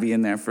 and I'd be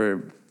in there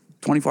for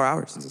 24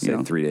 hours. Say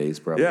 3 days,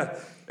 probably. Yeah.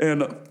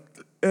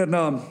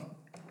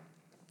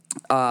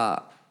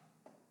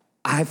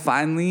 I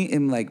finally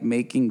am like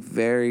making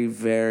very,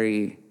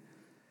 very.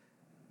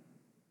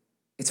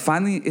 It's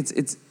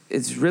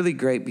really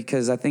great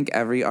because I think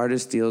every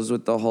artist deals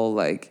with the whole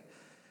like.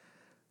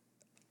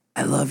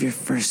 I love your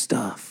first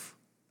stuff.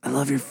 I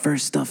love your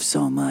first stuff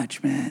so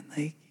much, man.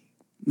 Like,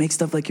 make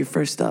stuff like your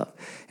first stuff.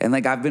 And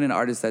like I've been an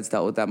artist that's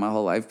dealt with that my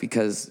whole life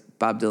because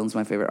Bob Dylan's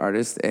my favorite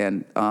artist,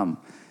 and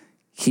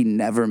he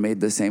never made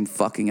the same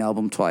fucking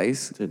album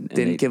twice.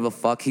 Didn't give a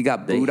fuck. He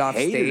got booed off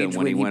stage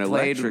when he went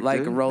played electric,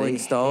 like a dude. Rolling They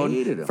Stone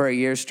hated him. for a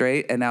year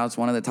straight, and now it's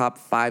one of the top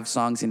 5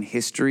 songs in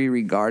history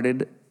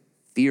regarded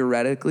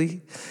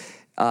theoretically.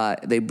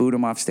 They booed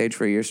him off stage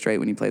for a year straight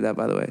when he played that,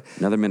 by the way.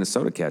 Another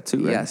Minnesota cat,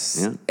 too, right? Yes.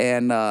 Yeah.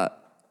 And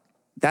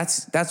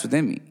that's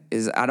within me,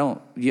 is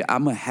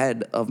I'm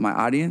ahead of my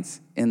audience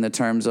in the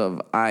terms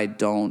of I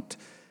don't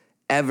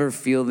ever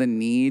feel the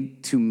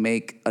need to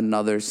make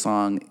another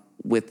song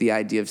with the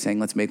idea of saying,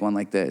 let's make one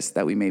like this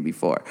that we made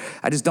before.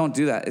 I just don't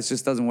do that. It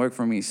just doesn't work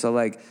for me. So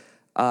like,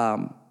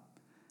 I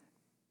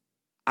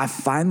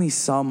finally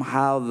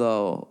somehow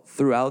though,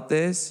 throughout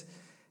this,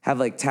 have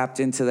like tapped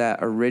into that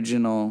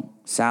original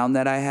sound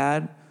that I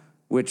had,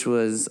 which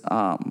was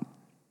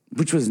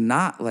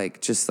not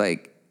like just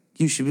like,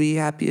 you should be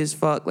happy as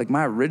fuck. Like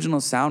my original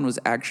sound was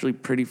actually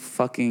pretty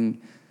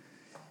fucking.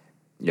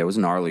 Yeah, it was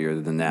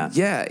gnarlier than that.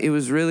 Yeah, it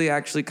was really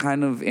actually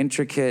kind of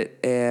intricate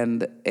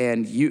and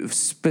you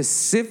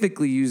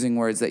specifically using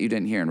words that you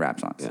didn't hear in rap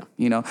songs. Yeah.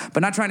 You know, but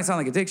not trying to sound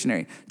like a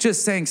dictionary.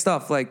 Just saying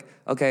stuff like,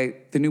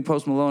 okay, the new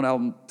Post Malone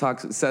album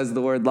says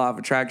the word law of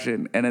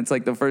attraction, and it's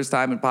like the first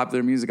time in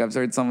popular music I've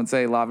heard someone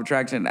say law of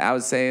attraction. I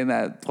was saying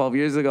that 12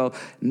 years ago,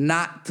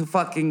 not to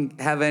fucking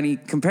have any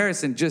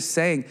comparison, just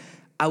saying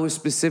I was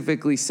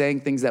specifically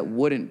saying things that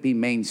wouldn't be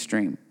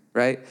mainstream,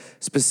 right?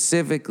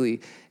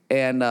 Specifically,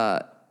 and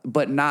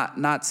but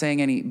not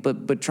saying any,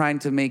 but trying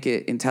to make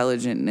it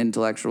intelligent and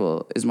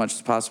intellectual as much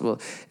as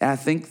possible. And I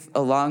think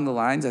along the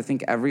lines, I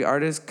think every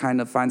artist kind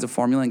of finds a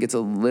formula and gets a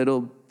little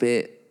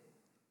bit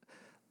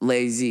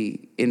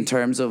lazy in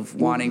terms of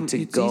wanting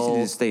to it's go.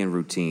 easy to stay in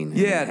routine.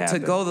 Yeah, to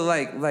go the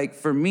like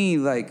for me,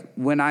 like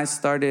when I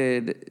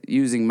started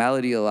using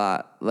melody a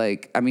lot,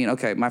 like I mean,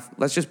 okay,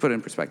 let's just put it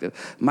in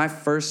perspective. My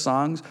first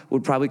songs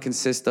would probably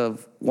consist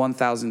of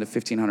 1,000 to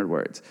 1,500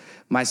 words.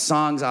 My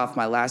songs off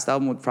my last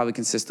album would probably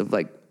consist of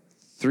like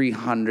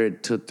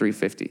 300 to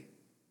 350.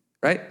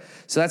 right?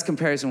 So that's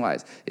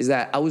comparison-wise, is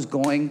that I was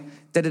going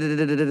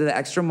the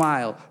extra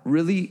mile,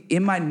 really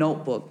in my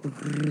notebook,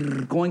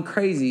 going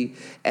crazy,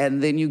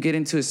 and then you get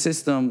into a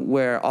system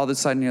where all of a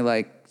sudden you're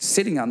like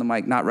sitting on the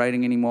mic, not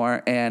writing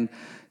anymore, and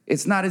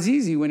it's not as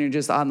easy when you're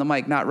just on the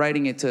mic, not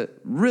writing it, to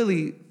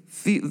really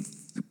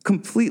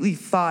completely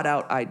thought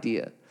out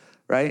idea,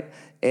 right?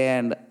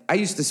 And I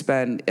used to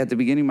spend, at the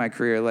beginning of my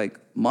career, like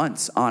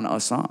months on a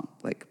song,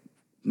 like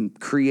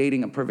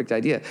creating a perfect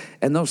idea.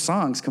 And those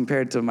songs,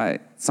 compared to my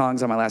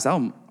songs on my last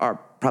album, are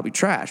probably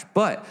trash.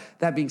 But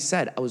that being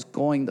said, I was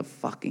going the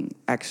fucking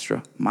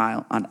extra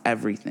mile on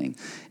everything.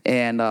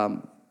 And I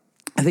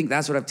think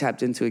that's what I've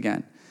tapped into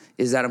again,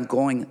 is that I'm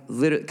going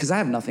literally, because I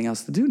have nothing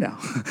else to do now.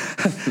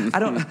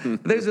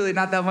 There's really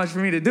not that much for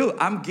me to do.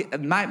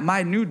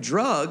 My new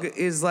drug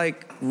is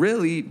like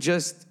really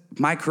just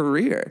my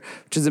career,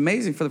 which is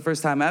amazing for the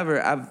first time ever.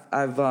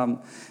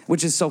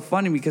 Which is so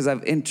funny because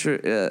I've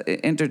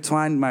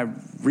intertwined my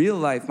real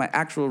life, my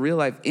actual real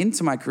life,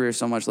 into my career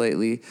so much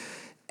lately.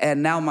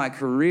 And now my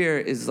career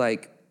is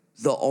like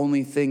the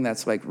only thing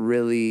that's like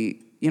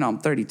really, I'm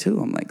 32.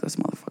 I'm like, let's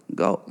motherfucking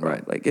go,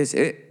 right? Like, it's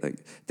it. Like,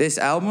 this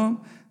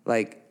album,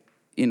 like,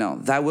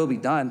 that will be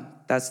done.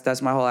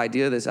 That's my whole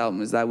idea of this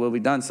album, is that will be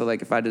done. So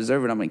like, if I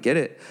deserve it, I'm gonna get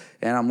it.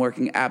 And I'm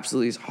working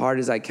absolutely as hard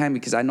as I can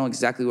because I know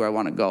exactly where I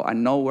want to go. I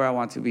know where I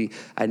want to be.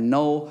 I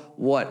know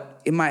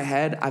what, in my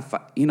head,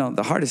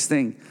 the hardest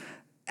thing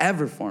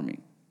ever for me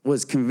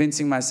was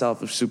convincing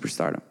myself of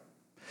superstardom.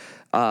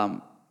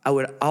 I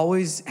would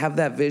always have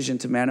that vision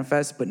to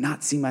manifest, but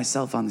not see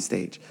myself on the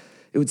stage.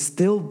 It would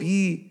still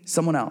be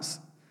someone else.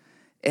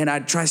 And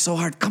I'd try so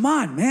hard, come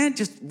on, man,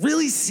 just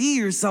really see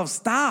yourself.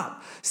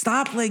 Stop,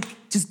 like,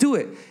 just do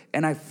it.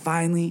 And I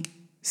finally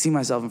see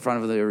myself in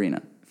front of the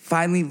arena.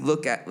 Finally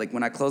look at, like,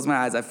 when I close my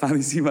eyes, I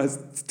finally see my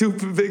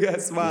stupid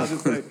big-ass smile,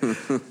 just like,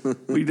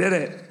 we did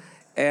it.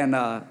 And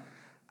I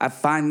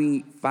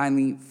finally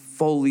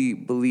fully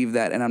believe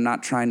that, and I'm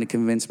not trying to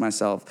convince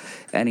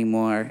myself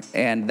anymore.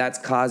 And that's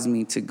caused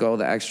me to go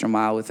the extra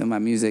mile within my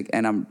music.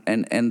 And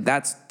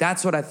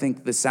that's what I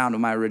think the sound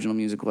of my original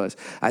music was.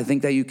 I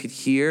think that you could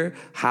hear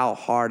how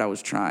hard I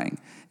was trying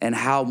and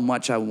how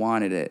much I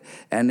wanted it.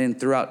 And then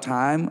throughout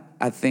time,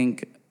 I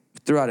think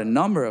throughout a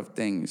number of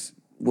things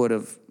would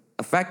have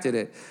affected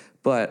it.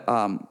 But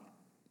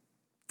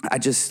I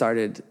just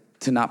started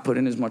to not put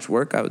in as much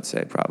work, I would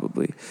say,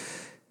 probably.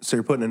 So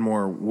you're putting in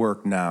more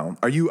work now.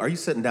 Are you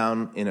sitting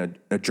down in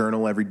a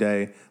journal every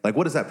day? Like,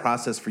 what does that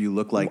process for you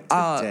look like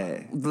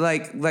today?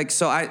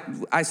 So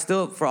I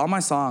still, for all my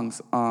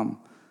songs,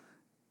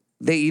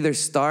 they either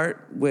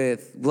start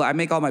with, I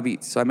make all my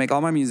beats, so I make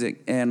all my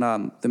music, and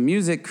the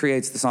music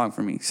creates the song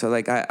for me. So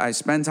like, I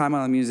spend time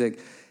on the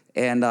music,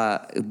 and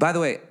by the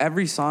way,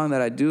 every song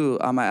that I do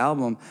on my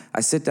album,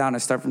 I sit down, I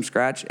start from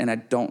scratch, and I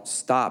don't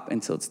stop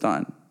until it's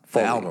done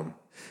fully. The album?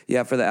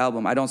 Yeah, for the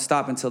album. I don't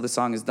stop until the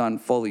song is done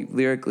fully,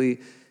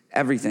 lyrically,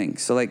 everything.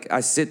 So like,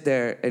 I sit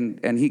there,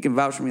 and he can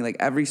vouch for me, like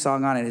every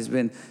song on it has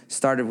been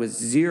started with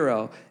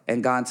 0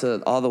 and gone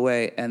to all the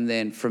way, and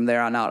then from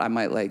there on out, I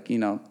might like,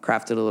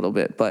 craft it a little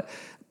bit. But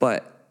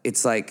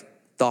it's like,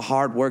 the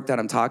hard work that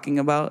I'm talking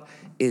about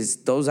is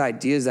those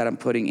ideas that I'm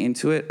putting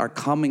into it are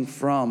coming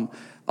from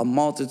a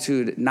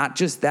multitude, not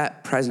just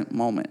that present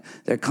moment.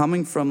 They're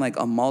coming from like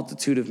a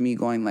multitude of me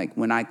going like,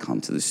 when I come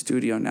to the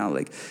studio now,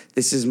 like,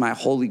 this is my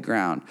holy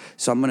ground.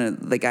 So I'm gonna,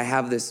 like, I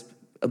have this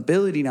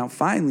ability now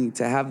finally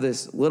to have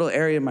this little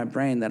area in my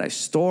brain that I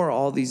store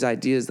all these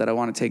ideas that I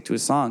want to take to a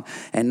song,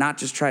 and not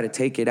just try to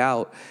take it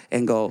out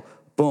and go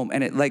boom.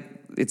 And it like,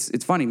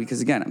 it's funny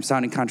because again, I'm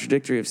sounding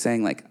contradictory of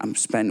saying like I'm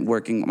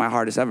working my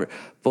hardest ever,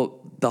 but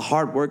the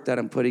hard work that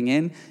I'm putting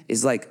in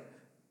is like,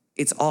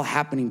 it's all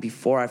happening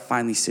before I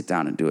finally sit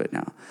down and do it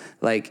now.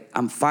 Like,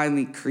 I'm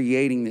finally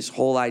creating this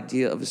whole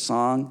idea of a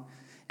song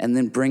and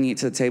then bringing it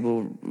to the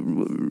table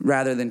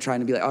rather than trying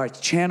to be like, all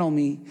right, channel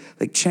me,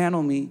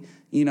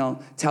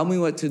 tell me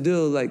what to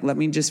do, like, let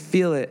me just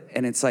feel it.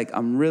 And it's like,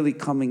 I'm really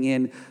coming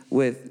in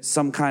with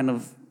some kind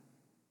of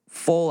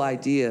full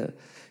idea.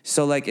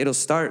 So like, it'll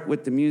start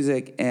with the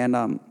music,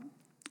 and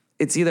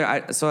it's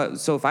either,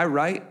 so if I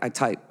write, I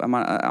type. I'm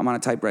on a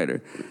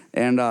typewriter.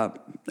 And I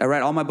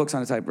write all my books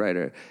on a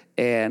typewriter.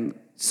 And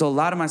so a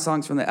lot of my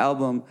songs from the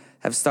album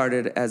have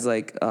started as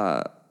like,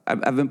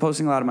 I've been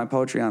posting a lot of my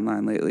poetry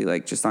online lately,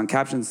 like just on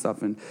caption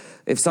stuff. And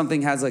if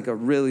something has like a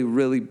really,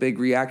 really big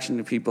reaction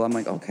to people, I'm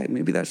like, okay,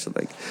 maybe that should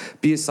like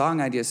be a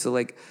song idea. So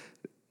like,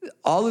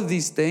 all of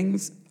these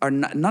things are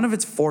none of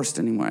it's forced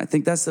anymore. I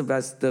think that's the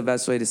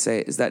best way to say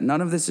it, is that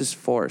none of this is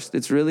forced.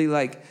 It's really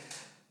like,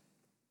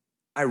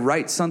 I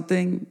write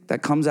something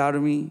that comes out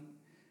of me.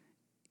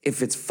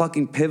 If it's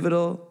fucking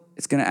pivotal,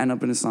 it's gonna end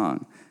up in a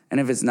song. And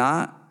if it's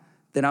not,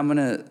 then I'm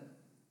gonna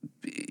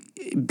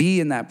be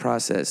in that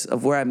process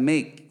of where I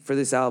make for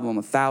this album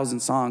 1,000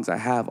 songs I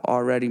have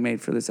already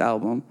made for this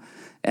album.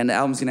 And the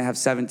album's gonna have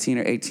 17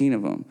 or 18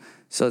 of them.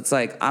 So it's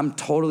like, I'm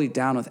totally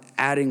down with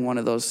adding one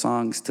of those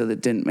songs to the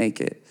didn't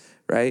make it,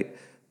 right?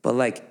 But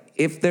like,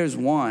 if there's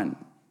one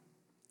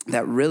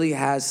that really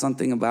has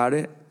something about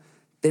it,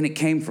 then it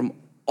came from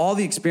all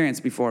the experience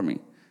before me.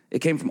 It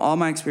came from all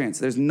my experience.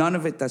 There's none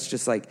of it that's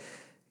just like,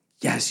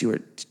 yes, you were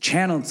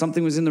channeled.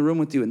 Something was in the room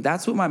with you. And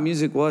that's what my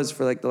music was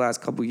for like the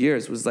last couple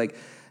years, was like,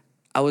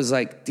 I was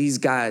like, these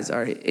guys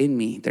are in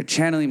me. They're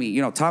channeling me.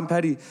 You know, Tom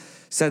Petty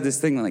said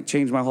this thing that like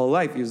changed my whole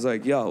life. He was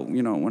like, yo,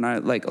 you know, when I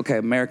like, okay,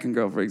 American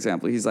Girl, for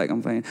example, he's like,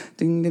 I'm playing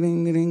ding, ding,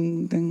 ding,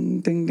 ding, ding,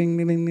 ding, ding,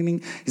 ding, ding,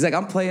 ding. He's like,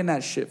 I'm playing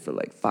that shit for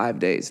like 5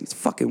 days. It's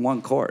fucking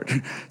one chord.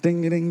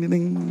 Ding, ding, ding, ding,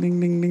 ding, ding,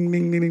 ding,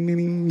 ding, ding, ding,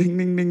 ding, ding, ding,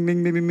 ding,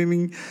 ding, ding, ding,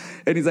 ding.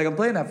 And he's like, I'm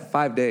playing that for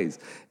 5 days.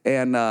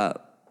 And I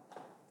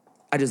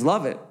just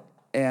love it.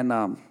 And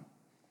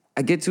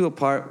I get to a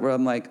part where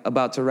I'm like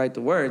about to write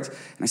the words,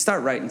 and I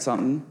start writing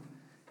something,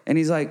 and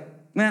he's like,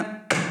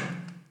 man,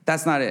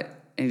 that's not it.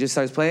 And he just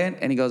starts playing,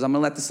 and he goes, I'm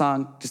gonna let the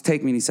song just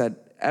take me. And he said,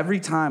 every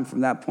time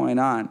from that point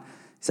on,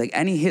 he's like,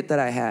 any hit that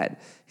I had,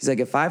 he's like,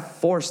 if I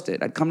forced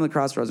it, I'd come to the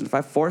crossroads, and if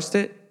I forced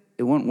it,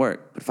 it wouldn't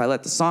work. But if I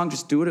let the song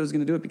just do what it was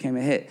gonna do, it became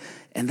a hit.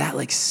 And that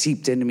like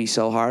seeped into me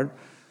so hard,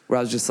 where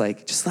I was just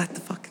like, just let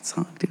the fucking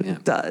song do what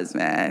it does,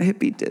 man.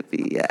 Hippy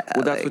dippy, yeah.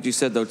 Well, that's what you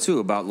said, though, too,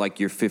 about, like,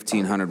 your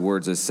 1,500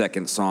 words a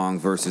second song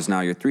versus now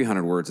your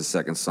 300 words a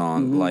second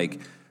song. Mm-hmm. Like,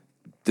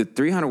 the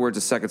 300 words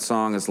a second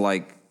song is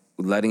like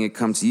letting it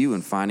come to you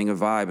and finding a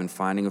vibe and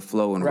finding a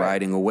flow and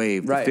riding a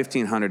wave. Right. The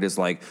 1,500 is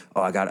like,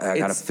 oh, I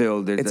gotta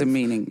feel. It's a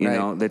meaning, you right.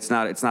 know. It's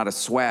not a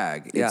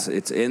swag. Yeah.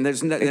 It's and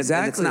there's no,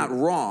 exactly. it's not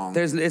wrong.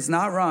 It's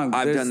not wrong.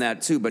 I've done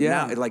that too, but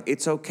now like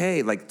it's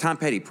okay. Like Tom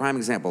Petty, prime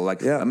example.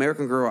 Like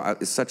American Girl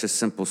is such a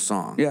simple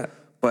song. Yeah.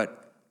 But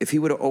if he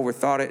would have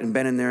overthought it and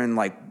been in there and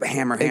like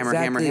hammer,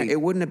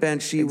 it wouldn't have been.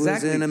 She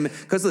was in a.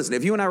 Because listen,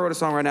 if you and I wrote a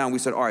song right now and we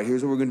said, all right,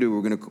 here's what we're gonna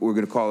do. We're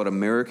gonna call it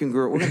American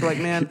Girl. We're gonna be like,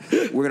 man,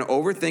 we're gonna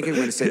overthink it. We're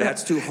gonna say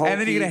that's too hokey. And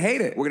then you're gonna hate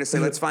it. We're gonna say,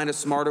 let's find a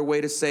smarter way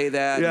to say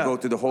that and go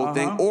through the whole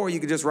thing. Or you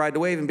could just ride the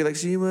wave and be like,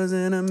 she was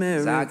an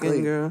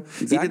American girl.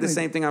 Exactly. He did the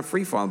same thing on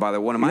Free Fallin'. By the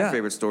way, one of my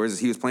favorite stories is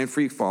he was playing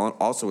Free Fallin',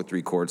 also a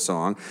 3-chord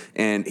song,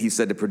 and he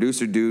said the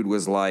producer dude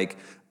was like,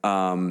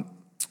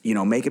 you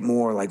know, make it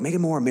more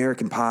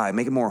American Pie,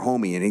 make it more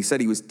homey. And he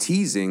said he was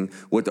teasing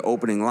with the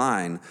opening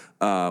line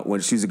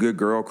when she's a good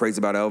girl, crazy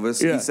about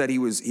Elvis. Yeah. He said he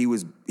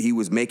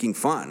was making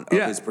fun of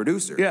his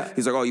producer. Yeah.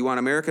 He's like, oh, you want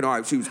American? All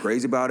right, she was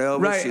crazy about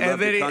Elvis. Right. She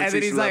loved the country. And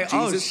then she he's loved like,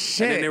 Jesus. oh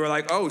shit. And then they were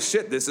like, oh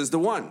shit, this is the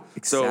one.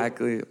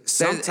 Exactly.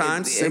 So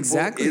sometimes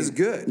simple is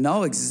good.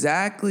 No,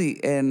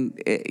 exactly.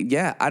 And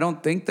I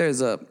don't think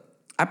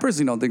I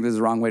personally don't think there's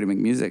a wrong way to make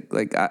music.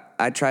 Like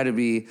I try to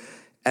be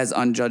as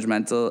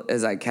unjudgmental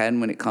as I can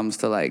when it comes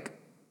to like,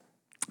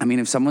 I mean,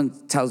 if someone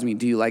tells me,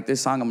 do you like this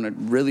song? I'm going to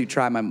really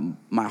try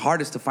my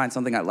hardest to find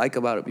something I like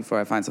about it before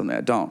I find something I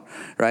don't,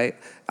 right?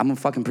 I'm a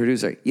fucking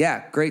producer.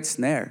 Yeah, great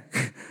snare.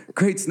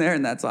 Great snare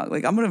in that song.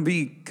 Like, I'm going to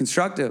be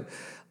constructive.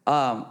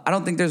 I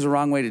don't think there's a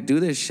wrong way to do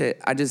this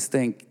shit. I just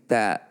think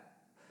that,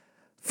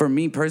 for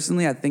me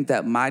personally, I think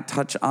that my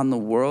touch on the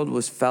world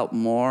was felt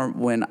more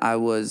when I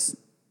was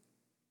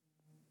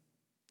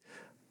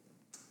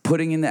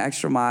putting in the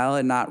extra mile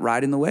and not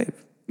riding the wave.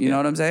 You know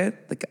what I'm saying?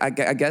 Like, I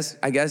guess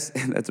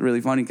that's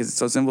really funny because it's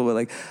so simple, but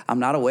like, I'm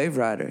not a wave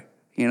rider,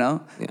 you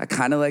know? Yeah. I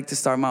kind of like to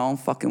start my own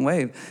fucking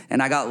wave.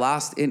 And I got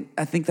lost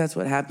I think that's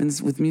what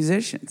happens with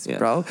musicians,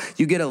 bro.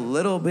 You get a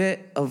little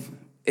bit of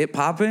it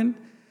popping,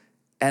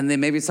 and then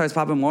maybe it starts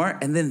popping more,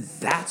 and then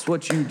that's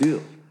what you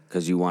do.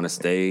 Because you want to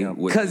stay.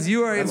 Because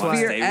you are in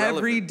fear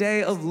every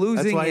day of losing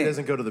it. That's why he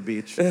doesn't go to the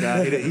beach.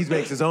 He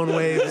makes his own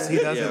waves. He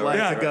doesn't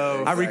like to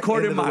go. I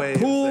recorded my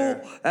pool.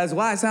 There. That's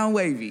why I sound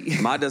wavy.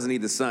 Mine doesn't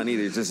need the sun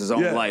either. It's just his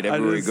own light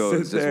everywhere he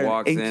goes. Just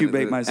walks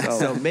incubate myself.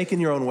 So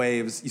making your own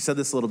waves, you said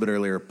this a little bit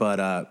earlier,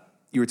 but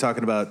you were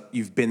talking about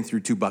you've been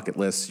through 2 bucket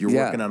lists. You're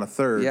working on a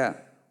 3rd. Yeah.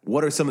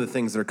 What are some of the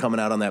things that are coming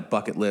out on that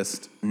bucket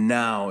list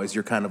now as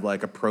you're kind of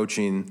like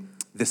approaching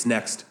this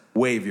next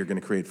wave you're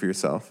going to create for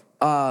yourself?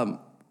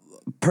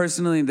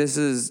 Personally,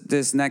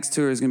 this next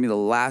tour is gonna be the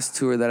last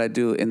tour that I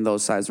do in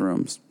those size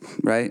rooms,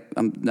 right?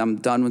 I'm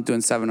done with doing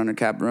 700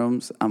 cap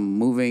rooms. I'm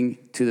moving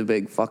to the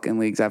big fucking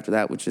leagues after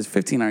that, which is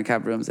 1,500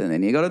 cap rooms, and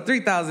then you go to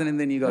 3,000, and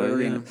then you go to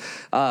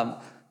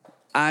arena.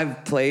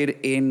 I've played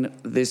in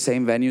this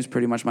same venues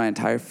pretty much my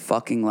entire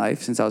fucking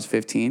life since I was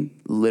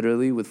 15,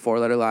 literally with 4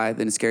 Letter Lie,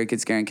 then Scary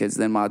Kids Scaring Kids,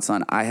 then Mod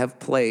Sun. I have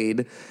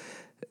played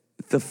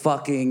the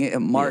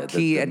fucking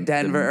Marquee at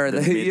Denver,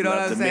 you know what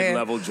I'm saying? The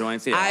mid-level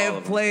joints. Yeah, I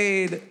have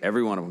played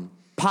every one of them.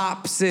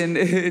 Pops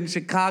in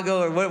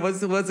Chicago, or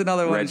what's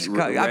another one in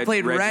Chicago? I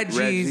played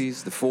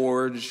Reggie's. The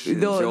Forge.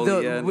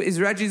 Is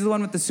Reggie's the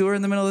one with the sewer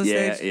in the middle of the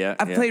stage? Yeah.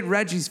 I've played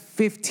Reggie's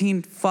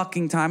 15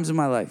 fucking times in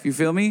my life. You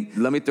feel me?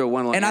 Let me throw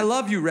one. And I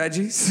love you,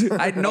 Reggie's.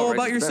 I know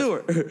about your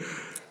sewer.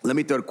 Let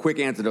me throw a quick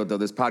antidote, though.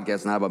 This podcast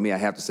is not about me. I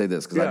have to say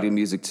this because I do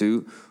music,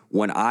 too.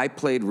 When I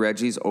played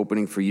Reggie's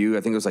opening for you, I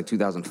think it was like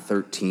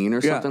 2013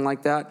 or something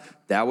like that.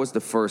 That was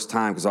the first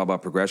time, because it's all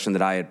about progression,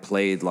 that I had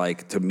played,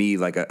 like, to me,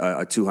 like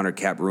a 200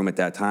 cap room at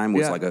that time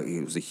was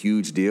it was a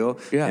huge deal.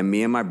 Yeah. And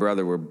me and my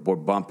brother were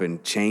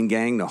bumping Chain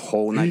Gang the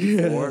whole night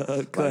before.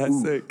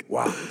 Classic. Like,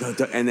 wow.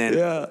 And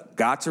then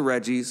got to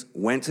Reggie's,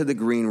 went to the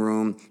green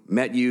room,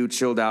 met you,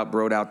 chilled out,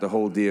 broed out the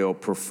whole deal,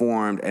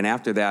 performed. And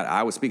after that,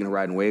 I was, speaking of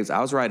riding waves,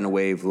 I was riding a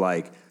wave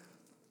like,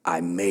 I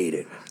made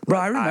it. Bro,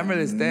 I remember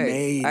this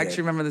day. I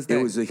actually remember this day.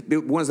 It was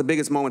one of the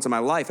biggest moments of my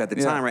life at the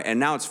time, right? And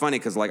now it's funny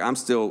because, like, I'm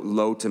still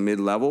low to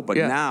mid-level, but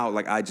now,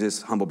 like, I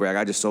just, humble brag,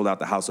 I just sold out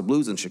the House of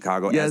Blues in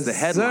Chicago as the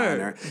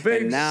headliner. Sir.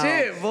 Big and now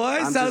shit,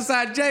 boy.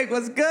 Southside Jake,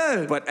 what's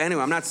good? But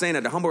anyway, I'm not saying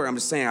that to humble brag. I'm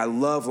just saying I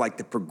love, like,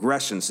 the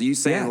progression. So you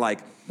saying, like,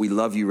 we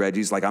love you,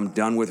 Reggie's. Like, I'm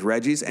done with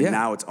Reggie's, and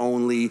now it's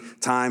only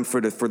time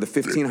for the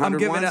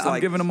 1,500 ones.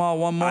 I'm giving them all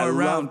one more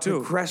round,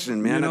 too.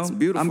 Progression, man. That's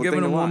beautiful. I'm giving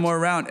them one more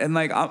round. And,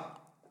 like,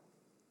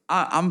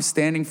 I'm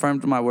standing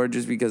firm to my word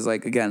just because,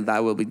 like, again,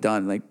 that will be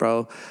done. Like,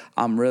 bro,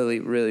 I'm really,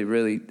 really,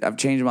 really, I've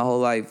changed my whole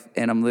life,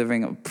 and I'm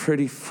living a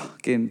pretty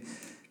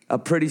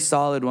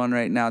solid one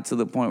right now, to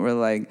the point where,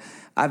 like,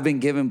 I've been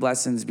given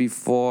blessings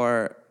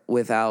before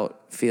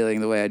without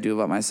feeling the way I do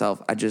about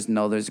myself. I just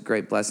know there's a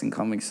great blessing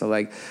coming. So,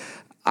 like,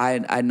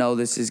 I know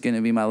this is going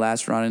to be my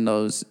last run in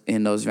those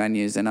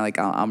venues, and, like,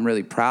 I'm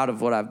really proud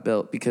of what I've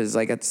built, because,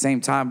 like, at the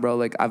same time, bro,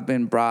 like, I've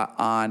been brought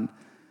on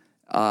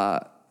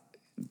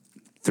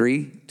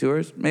 3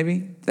 tours,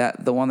 maybe.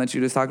 That the one that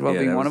you just talked about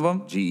being one of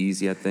them.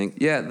 G-Eazy, I think.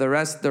 Yeah, the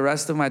rest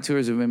of my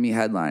tours have been me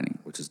headlining,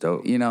 which is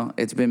dope. You know,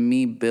 it's been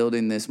me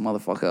building this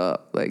motherfucker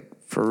up, like,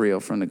 for real,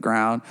 from the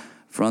ground,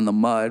 from the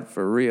mud,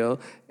 for real.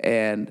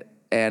 And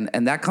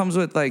that comes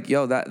with, like,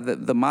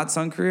 the Mod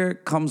Sun career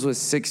comes with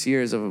 6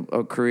 years of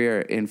a career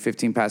in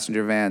 15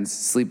 passenger vans,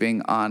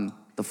 sleeping on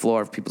the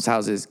floor of people's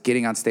houses,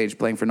 getting on stage,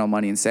 playing for no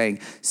money, and saying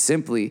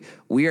simply,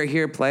 "We are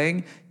here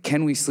playing.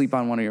 Can we sleep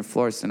on one of your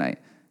floors tonight?"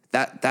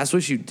 That's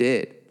what you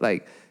did.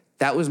 Like,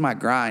 that was my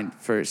grind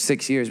for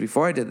 6 years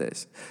before I did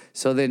this.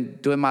 So then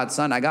doing Mod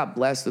Sun, I got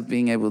blessed with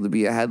being able to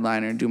be a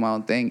headliner and do my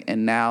own thing.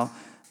 And now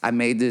I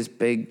made this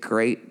big,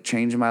 great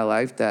change in my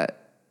life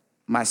that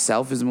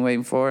myself has been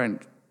waiting for. And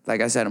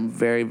like I said, I'm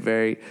very,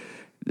 very,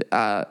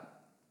 I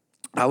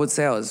would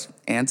say I was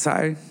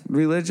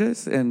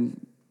anti-religious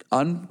and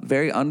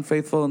very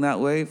unfaithful in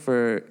that way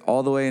for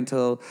all the way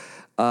until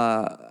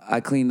I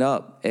cleaned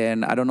up.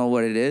 And I don't know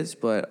what it is,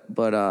 but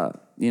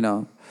you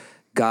know,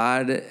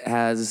 God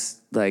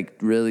has, like,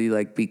 really,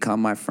 like,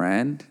 become my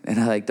friend, and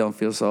I, like, don't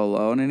feel so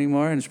alone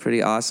anymore, and it's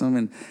pretty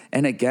awesome.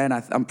 And again,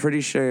 I'm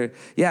pretty sure,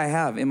 I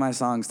have in my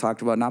songs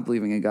talked about not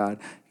believing in God,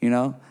 you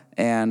know,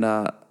 and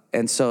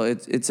so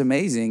it's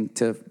amazing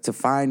to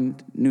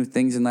find new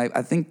things in life.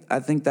 I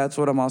think that's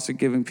what I'm also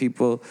giving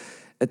people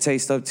a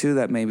taste of too,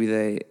 that maybe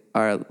they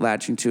are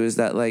latching to, is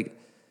that, like,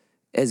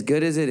 as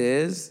good as it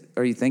is,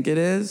 or you think it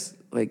is,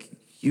 like,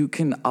 you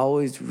can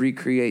always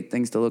recreate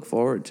things to look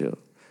forward to.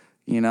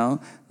 You know,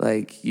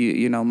 like,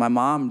 you know, my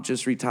mom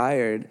just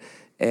retired,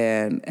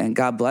 and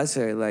God bless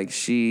her. Like,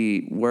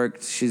 she's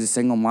a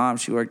single mom.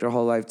 She worked her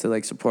whole life to,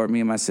 like, support me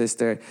and my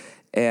sister,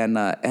 and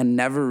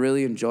never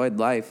really enjoyed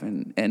life.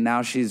 And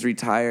now she's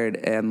retired,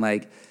 and,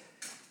 like,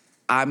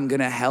 I'm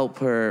gonna help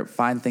her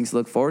find things to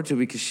look forward to,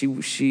 because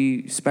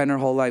she spent her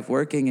whole life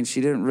working, and she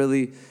didn't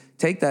really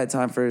take that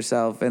time for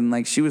herself. And,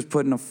 like, she was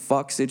put in a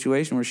fuck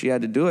situation where she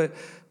had to do it.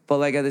 But,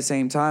 like, at the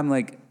same time,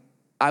 like,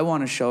 I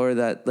want to show her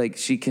that, like,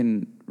 she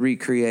can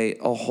recreate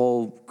a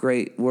whole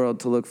great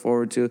world to look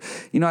forward to.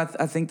 You know,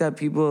 I think that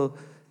people,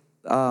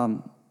 I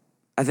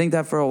think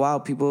that for a while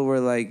people were,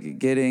 like,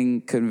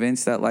 getting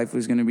convinced that life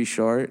was going to be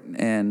short,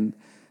 and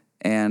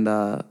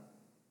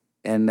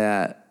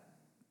that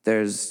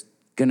there's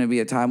going to be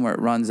a time where it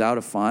runs out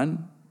of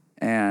fun.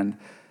 And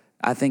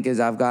I think as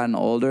I've gotten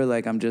older,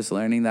 like, I'm just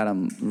learning that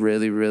I'm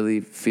really,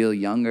 really feel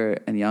younger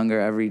and younger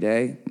every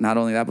day. Not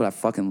only that, but I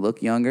fucking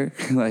look younger.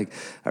 Like,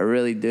 I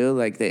really do.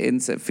 Like, the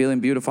inside, feeling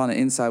beautiful on the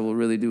inside will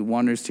really do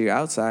wonders to your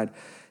outside.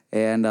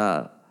 And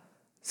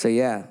so,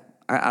 yeah.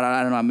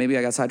 I don't know. Maybe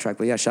I got sidetracked,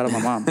 but yeah, shout out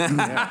my mom. No,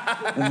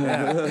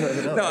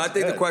 I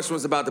think the question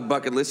was about the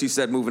bucket list. You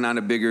said moving on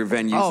to bigger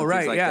venues. Oh,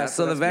 right, like yeah. That.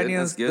 So the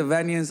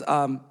venues,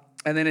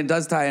 and then it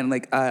does tie in.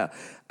 Like,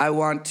 I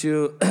want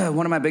to.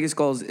 One of my biggest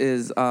goals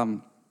is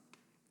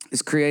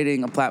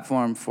creating a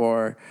platform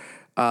for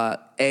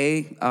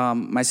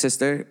my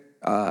sister.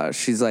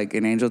 She's like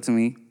an angel to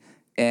me.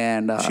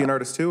 And is she an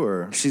artist too,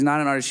 or she's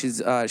not an artist?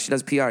 She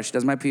does PR. She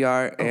does my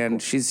PR, and cool.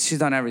 she's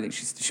done everything.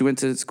 She went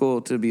to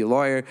school to be a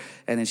lawyer,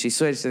 and then she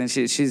switched, and then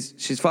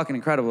she's fucking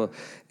incredible.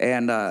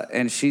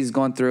 And she's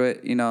going through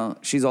it. You know,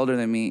 she's older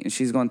than me, and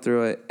she's going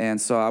through it.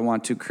 And so I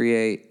want to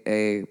create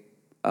a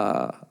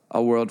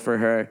world for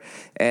her.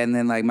 And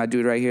then, like, my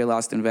dude right here,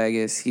 Lost in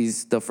Vegas,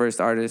 he's the first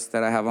artist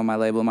that I have on my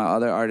label. My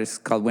other artist is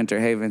called Winter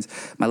Havens.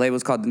 My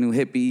label's called The New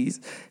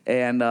Hippies.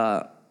 And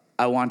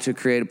I want to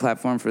create a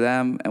platform for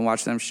them and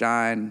watch them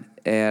shine.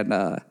 And,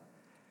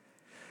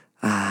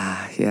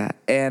 yeah.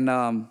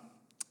 And,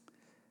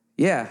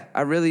 yeah,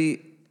 I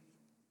really,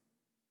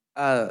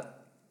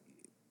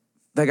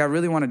 like I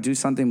really want to do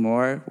something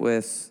more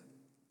with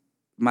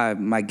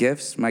my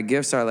gifts. My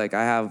gifts are like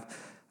I have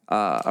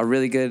a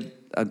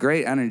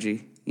great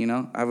energy, you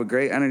know? I have a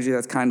great energy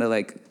that's kind of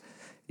like,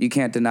 you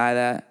can't deny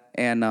that.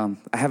 And I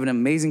have an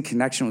amazing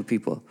connection with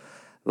people.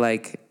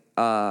 Like,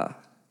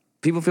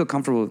 people feel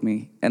comfortable with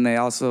me, and they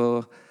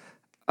also,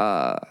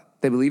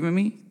 they believe in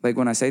me, like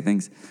when I say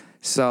things.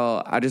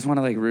 So I just want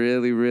to like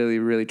really, really,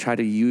 really try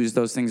to use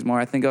those things more.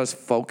 I think I was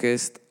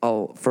focused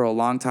for a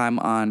long time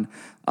on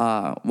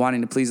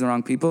wanting to please the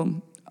wrong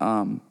people.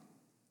 I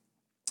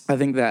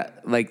think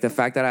that like the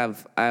fact that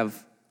I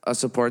have a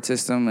support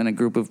system and a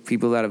group of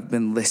people that have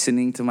been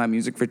listening to my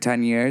music for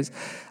 10 years,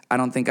 I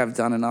don't think I've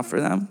done enough for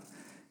them.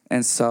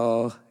 And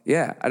so,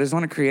 yeah, I just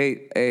want to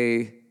create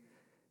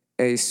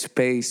a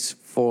space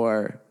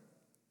for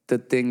the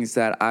things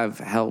that I've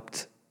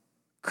helped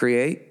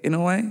create in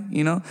a way,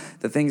 you know?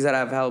 The things that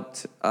I've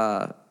helped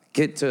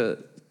get to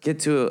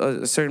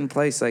a certain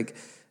place. Like,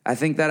 I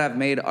think that I've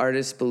made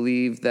artists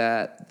believe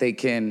that they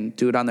can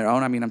do it on their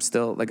own. I mean, I'm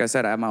still, like I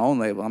said, I have my own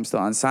label. I'm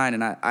still unsigned,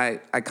 and I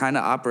kind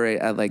of operate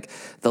at, like,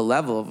 the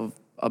level of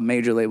a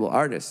major label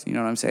artist. You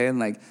know what I'm saying?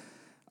 Like,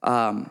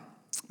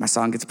 my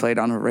song gets played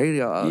on the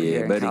radio out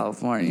here in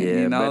California.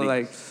 Yeah, you know, buddy.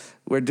 like,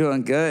 we're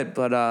doing good,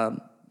 but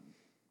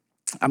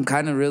I'm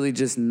kind of really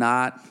just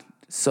not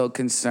so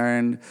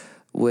concerned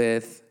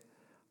with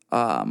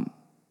my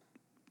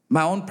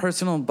own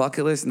personal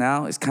bucket list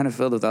now is kind of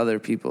filled with other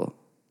people,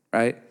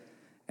 right?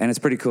 And it's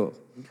pretty cool.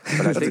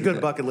 But that's a good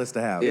bucket list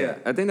to have. Yeah,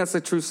 I think that's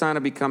a true sign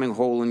of becoming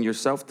whole in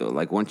yourself, though.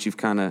 Like, once you've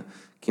kind of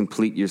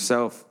complete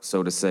yourself,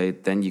 so to say,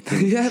 then you can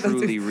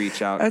truly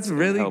reach out. That's and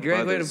really help great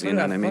way to others, put you know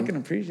it. what I I mean? fucking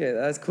appreciate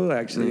that. That's cool,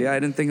 actually. Yeah, I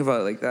didn't think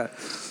about it like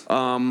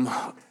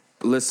that.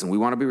 Listen, we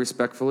want to be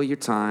respectful of your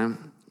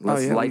time.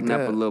 Let's lighten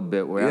up a little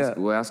bit.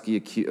 We'll ask you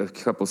a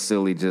couple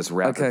silly, just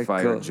rapid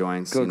fire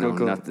joints. Cool.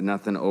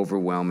 Nothing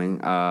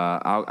overwhelming.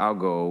 I'll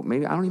go.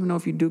 Maybe I don't even know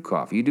if you do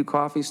coffee. You do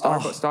coffee?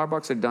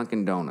 Starbucks or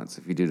Dunkin' Donuts?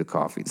 If you do the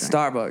coffee thing.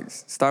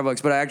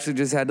 Starbucks. But I actually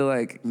just had to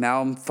like.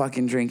 Now I'm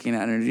fucking drinking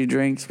energy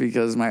drinks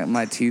because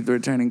my teeth were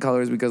turning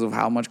colors because of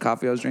how much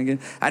coffee I was drinking.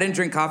 I didn't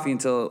drink coffee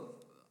until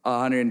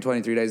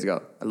 123 days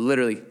ago. I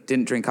literally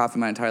didn't drink coffee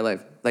my entire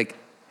life. Like.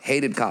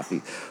 Hated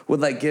coffee. Would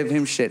like give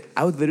him shit.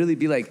 I would literally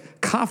be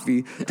like,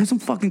 coffee? Do some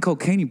fucking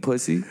cocaine, you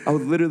pussy. I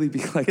would literally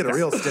be like, Get a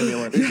real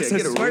stimulant. Yes, I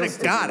swear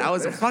to God, I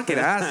was a fucking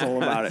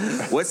asshole about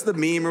it. What's the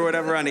meme or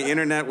whatever on the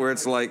internet where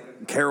it's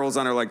like Carol's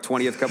on her like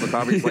 20th cup of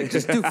coffee? It's like,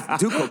 just do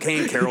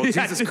cocaine, Carol.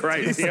 Jesus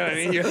Christ. You know what I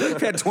mean?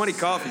 You've had 20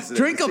 coffees today.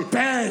 Drink a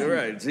bag.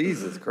 Right.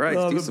 Jesus Christ.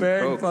 Oh, do the some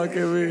bag coke.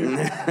 fucking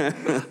me.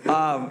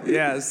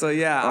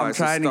 I'm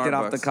trying to get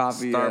off the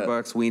coffee.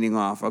 Starbucks weaning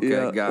off. Okay,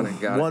 Yeah. got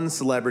it. One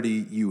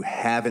celebrity you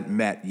haven't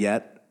met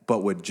yet,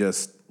 but would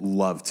just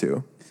love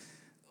to.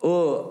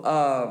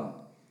 Oh,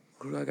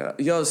 who do I got?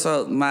 Yo,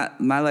 so my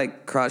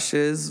like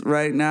crushes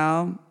right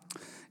now,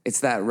 it's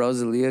that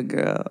Rosalia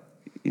girl.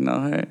 You know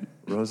her?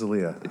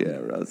 Rosalia. Yeah,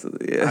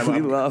 Rosalia.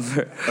 We love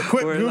her. A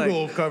quick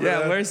Google cover.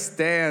 Yeah, we're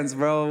stans,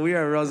 bro. We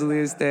are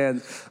Rosalia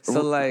stans.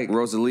 So like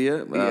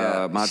Rosalia,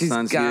 my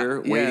son's here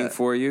waiting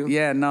for you.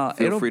 Yeah, no.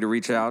 Feel free to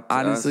reach out to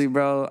honestly, us.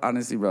 bro,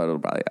 it'll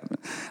probably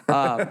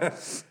happen.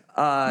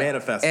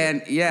 Manifest.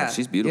 And yeah,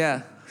 she's beautiful.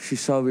 Yeah,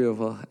 she's so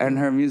beautiful, and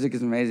her music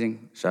is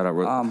amazing. Shout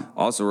out,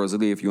 also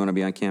Rosalia, if you want to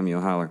be on Cameo,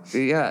 holler.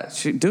 Yeah,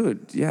 she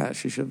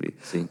should be.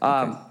 See,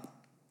 okay.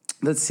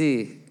 Let's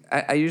see.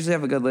 I usually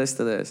have a good list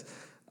of this.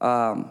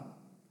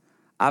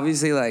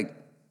 Obviously, like,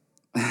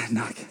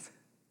 no, I can't.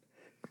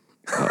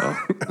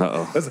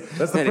 Uh-oh. That's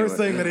the first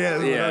thing that he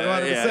has.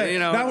 Yeah, say. you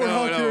know, now we're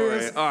all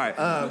curious. All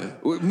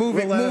right.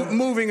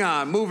 Moving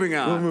on.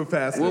 We'll move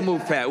past it. We'll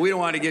move past. We don't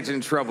want to get you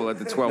in trouble at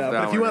the 12th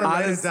hour. If you want to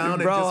write it down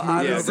and just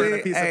move it over on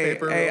a piece of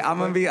paper. Hey, I'm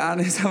going to be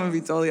honest. I'm going to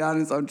be totally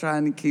honest. I'm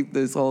trying to keep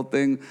this whole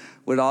thing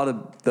with all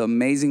the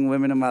amazing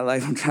women in my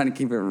life. I'm trying to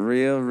keep it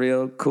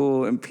real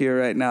cool and pure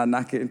right now,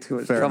 not get into too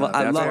much trouble.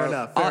 Fair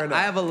enough.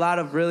 I have a lot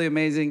of really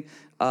amazing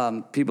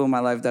people in my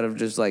life that have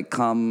just like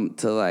come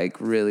to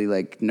like really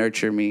like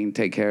nurture me and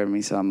take care of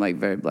me. So I'm like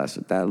very blessed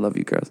with that. I love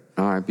you girls.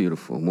 All right,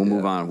 beautiful. We'll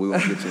move on. We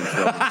won't get you in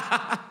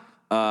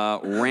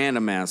trouble.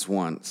 Random ass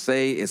one.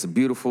 Say it's a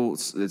beautiful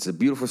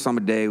summer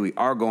day. We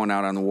are going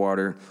out on the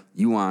water.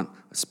 You want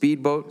a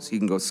speedboat so you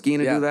can go skiing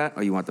and do that,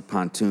 or you want the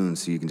pontoon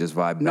so you can just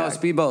vibe back? No,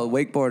 speedboat,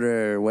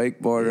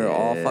 wakeboarder,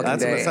 all fucking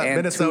That's day. what And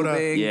Minnesota.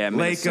 tubing. Yeah,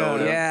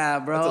 Minnesota. Yeah,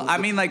 bro. I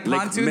mean, like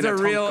pontoons are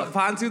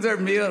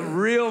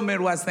real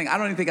Midwest thing. I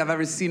don't even think I've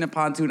ever seen a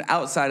pontoon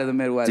outside of the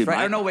Midwest. Dude,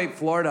 right? I know,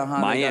 Florida, huh?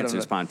 My answer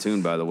is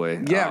pontoon, by the way.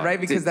 Yeah,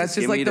 right, because that's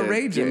just like the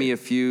Rager. Give me a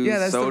few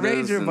that's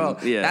sodas the Rager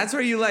boat. Yeah. That's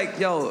where you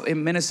like,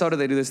 in Minnesota,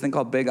 they do this thing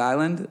called Big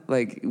Island,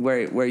 like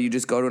where you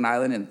just go to an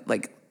island and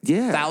like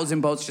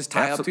 1,000 boats just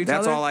tie up to each other.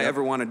 That's all I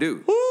ever want to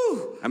do.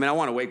 Woo! I mean, I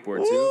want to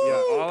wakeboard too.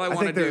 Yeah. All I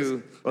want to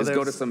do is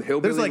go to some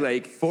hillbilly there's like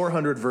lake.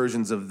 400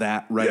 versions of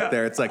that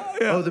there. It's like,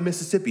 oh, the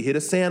Mississippi hit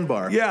a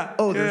sandbar. Yeah.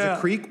 Oh, there's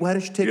a creek. Why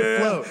don't you take a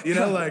float? You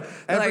know, like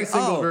every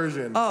single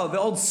version. Oh, the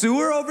old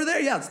sewer over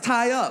there? Yeah, let's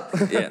tie up.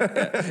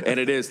 Yeah, and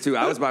it is too.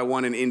 I was by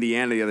one in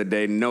Indiana the other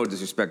day. No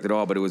disrespect at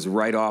all, but it was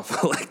right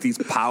off like these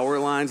power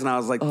lines, and I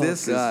was like,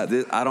 "This is. I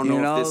don't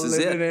know if this is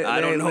it.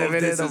 I don't know if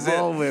this is it."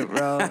 Moment,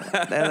 bro.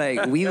 They're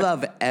like, we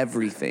love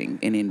everything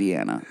in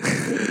Indiana.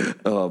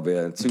 Oh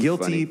man, too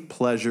Guilty funny.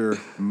 pleasure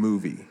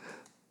movie.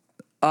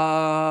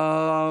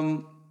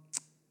 I'm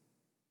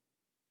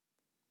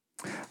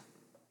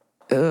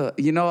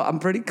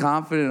pretty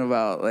confident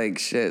about like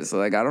shit. So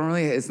like, I don't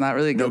really. It's not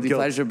really a guilty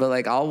pleasure, but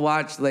like, I'll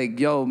watch like,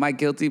 my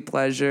guilty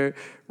pleasure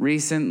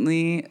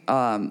recently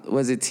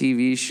was a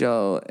TV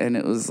show, and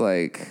it was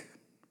like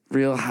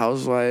Real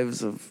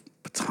Housewives of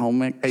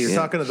Potomac. Hey, you're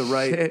talking to the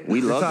right.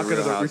 We love the Real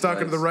You're Housewives.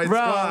 talking to the right Bro,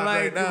 squad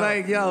like,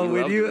 right now. We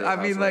love the Real I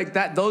mean, like Housewives.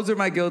 that. Those are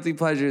my guilty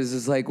pleasures.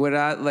 Is like when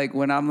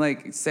I'm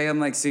like, say I'm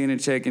like seeing a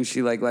chick and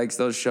she like likes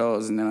those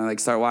shows, and then I like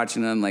start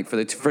watching them. Like for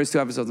the first 2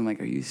 episodes, I'm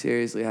like, are you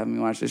seriously having me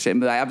watch this shit?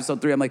 And by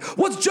episode 3, I'm like,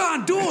 what's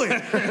John doing?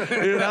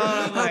 You know,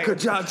 I'm like, How could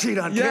John cheat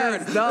on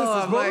Karen? no,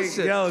 I'm like,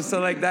 bullshit.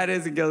 so like that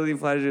is a guilty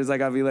pleasure. It's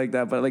like I'll be like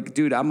that, but like,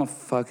 dude, I'm a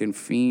fucking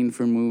fiend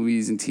for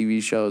movies and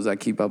TV shows. I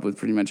keep up with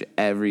pretty much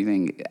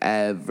everything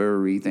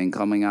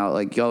coming out.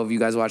 Like, have you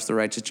guys watched The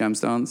Righteous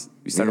Gemstones?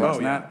 You started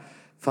watching that?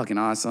 Fucking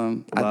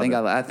awesome. I think I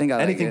like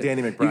Anything it.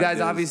 Danny McBride You guys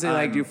does, obviously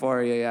liked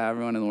Euphoria. Yeah,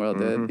 everyone in the world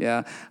did.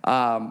 Yeah.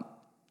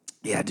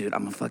 Yeah, dude,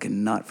 I'm a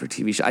fucking nut for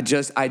TV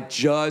shows. I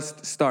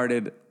just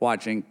started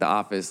watching The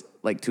Office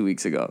like 2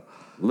 weeks ago.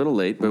 A little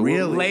late, but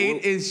Really?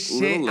 Late as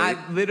shit. I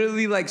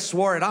literally like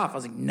swore it off. I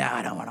was like, no,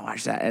 I don't want to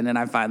watch that. And then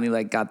I finally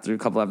like got through a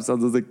couple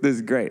episodes. I was like, this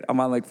is great. I'm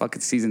on like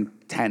fucking season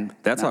 10.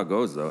 That's how it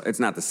goes, though. It's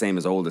not the same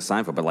as old as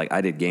Seinfeld, but like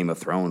I did Game of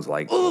Thrones.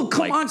 Like, Oh,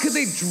 come on. Could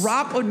they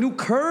drop a new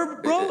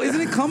Curb, bro?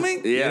 Isn't it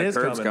coming? Yeah, It is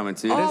Curb's coming. coming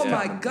too. Oh Yeah.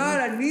 my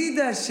God, I need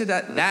that shit.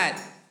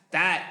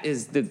 That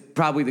is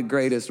probably the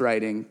greatest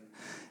writing.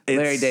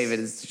 Larry David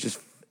is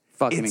just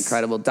fucking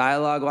incredible.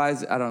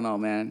 Dialogue-wise, I don't know,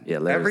 man. Yeah,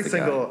 Larry's the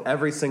guy.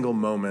 Every single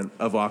moment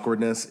of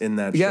awkwardness in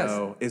that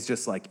show is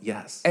just like,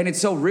 yes. And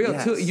it's so real,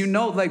 Yes. too. You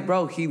know, like,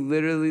 bro, he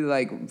literally,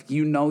 like,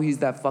 he's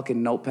that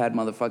fucking notepad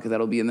motherfucker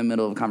that'll be in the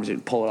middle of a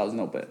conversation, pull out his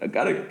notepad. I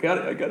got it.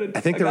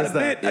 I think there was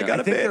that. I got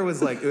I think there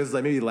was like, it was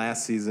like maybe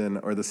last season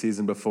or the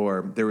season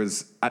before, there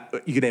was,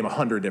 you could name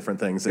 100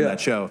 different things in that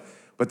show,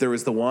 but there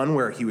was the one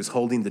where he was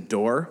holding the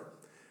door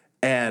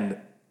and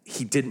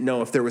he didn't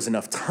know if there was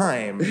enough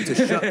time to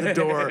shut the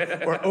door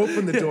or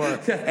open the door.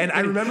 And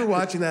I remember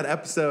watching that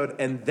episode,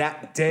 and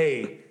that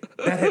day,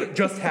 that had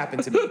just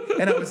happened to me.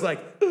 And I was like,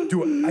 I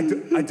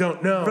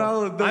don't know.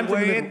 Bro, the I'm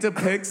way thinking it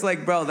depicts,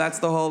 like, bro, that's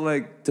the whole,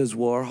 like, does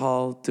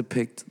Warhol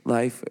depict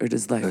life or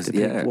does life depict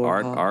Yeah,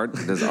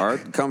 Warhol? does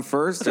art come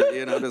first,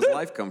 or does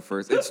life come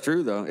first? It's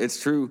true though.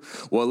 It's true.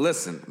 Well,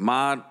 listen,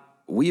 Mod,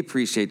 we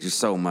appreciate you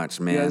so much,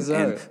 man. Yes, sir.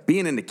 And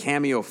being in the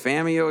Cameo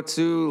Famio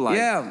too. Like,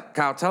 Yeah.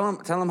 Kyle, tell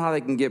them how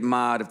they can get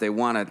Mod if they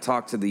want to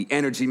talk to the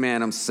Energy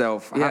Man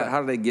himself. Yeah.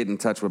 How do they get in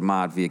touch with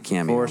Mod via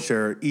Cameo? For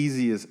sure.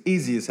 Easy as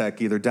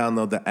heck. Either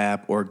download the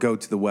app or go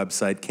to the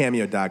website,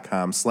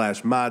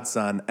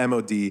 cameo.com/modsun,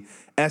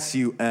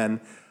 MODSUN.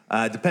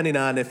 Depending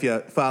on if you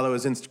follow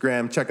his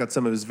Instagram, check out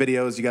some of his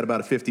videos. You got about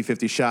a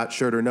 50-50 shot,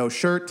 shirt or no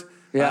shirt.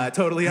 Yeah.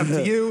 Totally up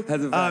to you.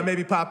 That's a fact.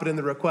 Maybe pop it in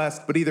the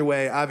request. But either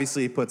way,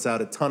 obviously he puts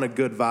out a ton of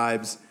good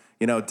vibes.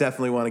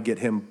 Definitely want to get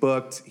him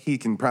booked. He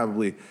can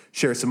probably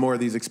share some more of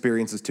these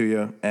experiences to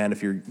you. And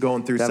if you're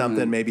going through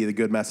something, maybe the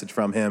good message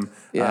from him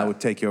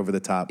would take you over the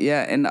top.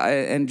 Yeah,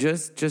 and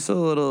just a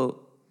little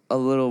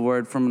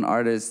word from an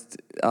artist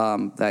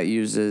that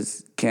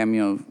uses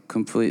Cameo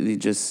completely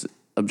just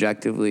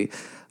objectively.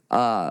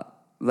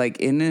 Like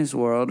in this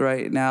world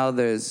right now,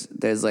 there's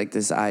like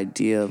this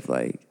idea of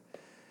like,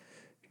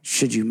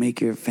 should you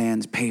make your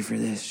fans pay for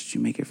this? Should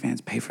you make your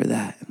fans pay for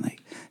that? And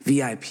like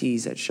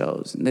VIPs at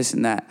shows and this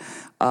and that.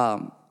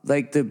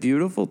 Like the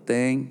beautiful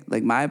thing,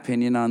 like my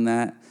opinion on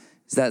that,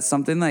 is that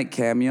something like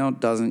Cameo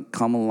doesn't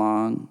come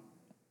along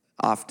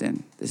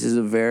often. This is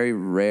a very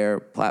rare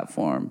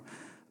platform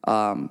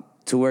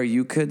to where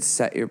you could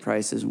set your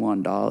price as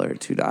 $1 or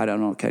 $2. I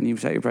don't know. Can you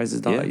set your price as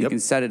 $1? Yeah, You can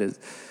set it as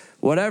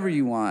whatever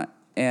you want.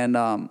 And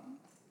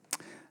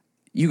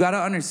you got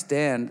to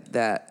understand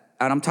that.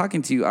 And I'm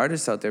talking to you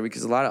artists out there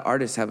because a lot of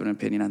artists have an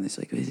opinion on this.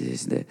 Like,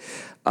 this.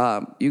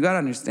 You got to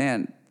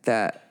understand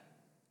that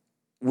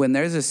when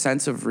there's a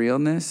sense of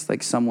realness,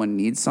 like someone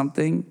needs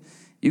something,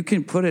 you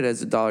can put it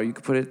as $1, you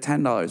can put it at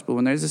 $10. But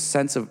when there's a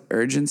sense of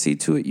urgency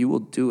to it, you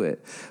will do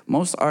it.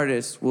 Most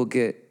artists will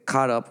get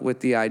caught up with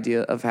the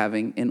idea of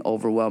having an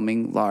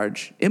overwhelming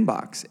large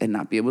inbox and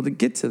not be able to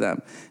get to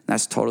them. And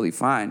that's totally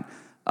fine.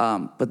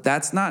 But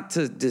that's not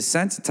to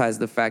desensitize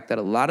the fact that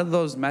a lot of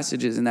those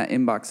messages in that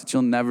inbox that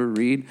you'll never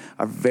read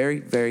are very,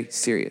 very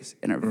serious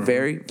and are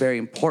very, very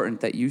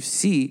important that you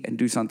see and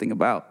do something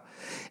about.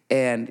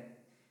 And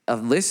a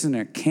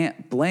listener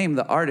can't blame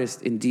the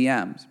artist in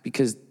DMs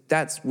because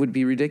That would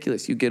be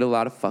ridiculous. You get a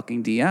lot of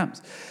fucking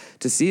DMs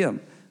to see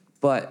them.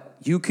 But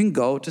you can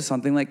go to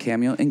something like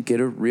Cameo and get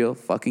a real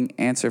fucking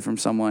answer from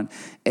someone.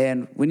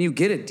 And when you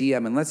get a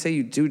DM, and let's say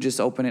you do just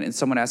open it and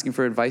someone asking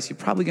for advice, you're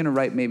probably gonna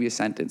write maybe a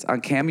sentence.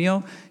 On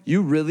Cameo,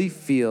 you really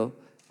feel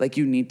like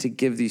you need to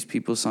give these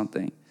people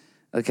something,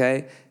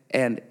 okay?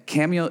 And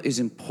Cameo is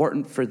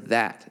important for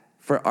that,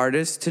 for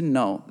artists to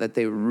know that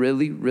they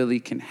really, really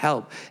can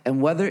help.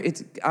 And whether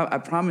it's, I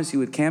promise you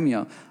with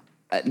Cameo,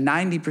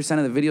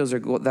 90% of the videos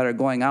that are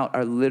going out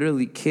are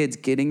literally kids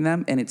getting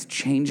them, and it's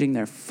changing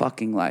their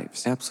fucking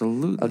lives.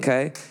 Absolutely.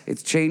 Okay?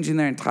 It's changing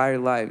their entire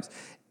lives.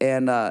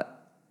 And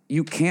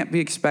you can't be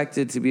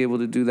expected to be able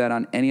to do that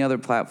on any other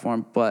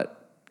platform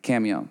but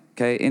Cameo.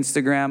 Okay?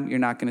 Instagram, you're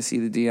not gonna see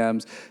the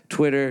DMs.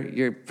 Twitter,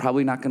 you're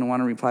probably not gonna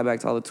wanna reply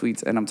back to all the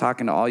tweets. And I'm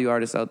talking to all you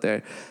artists out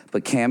there.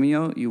 But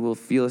Cameo, you will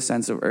feel a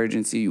sense of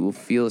urgency. You will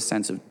feel a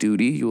sense of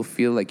duty. You will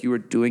feel like you are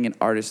doing an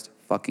artist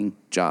fucking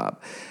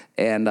job.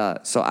 And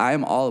so I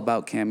am all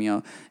about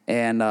Cameo.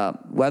 And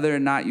whether or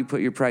not you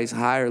put your price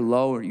high or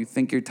low, or you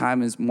think your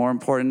time is more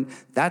important,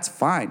 that's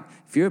fine.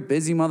 If you're a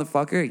busy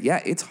motherfucker,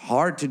 yeah, it's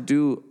hard to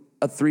do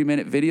a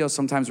 3-minute video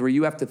sometimes where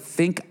you have to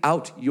think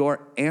out your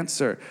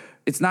answer.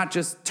 It's not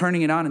just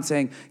turning it on and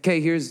saying,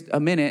 okay, here's a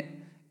minute.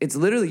 It's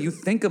literally, you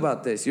think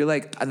about this. You're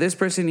like, this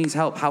person needs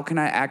help. How can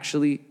I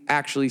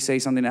actually say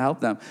something to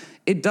help them?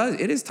 It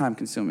is time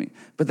consuming,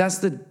 but that's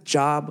the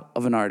job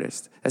of an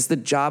artist. That's the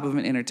job of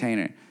an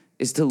entertainer,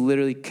 is to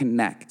literally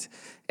connect.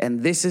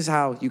 And this is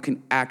how you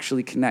can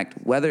actually connect.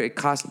 Whether it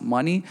costs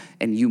money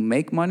and you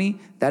make money,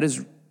 that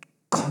is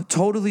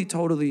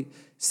totally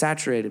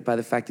saturated by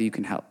the fact that you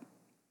can help.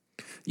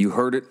 You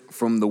heard it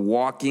from the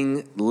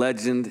walking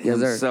legend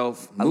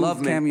himself. I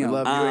love Cameo. We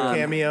love you and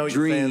Cameo.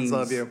 Your fans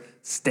love you.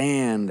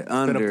 Stand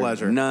under been a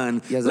pleasure.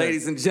 none. Yes,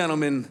 ladies and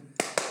gentlemen,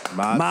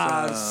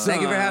 Maz.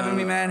 Thank you for having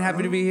me, man.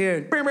 Happy to be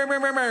here.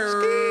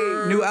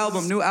 New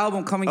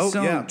album coming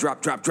soon. Yeah.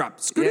 Drop.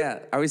 Yeah,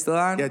 are we still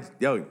on? Yeah,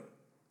 yo.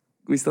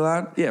 We still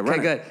on? Yeah, right.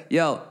 Okay, good.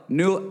 Yo,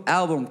 new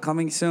album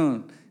coming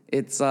soon.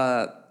 It's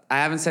I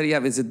haven't said it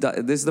yet.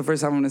 But this is the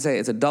first time I'm gonna say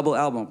it. It's a double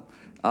album.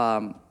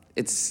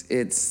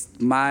 It's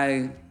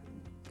my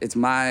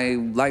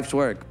life's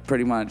work,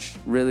 pretty much.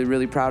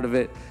 Really proud of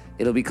it.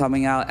 It'll be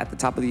coming out at the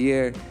top of the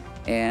year,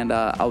 and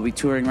I'll be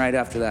touring right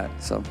after that.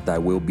 So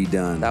that will be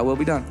done.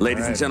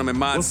 Ladies and gentlemen,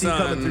 my We'll see you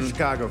son. coming through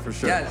Chicago for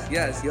sure.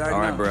 Yes, you already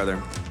All know. right,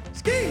 brother.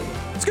 Ski,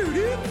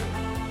 dude.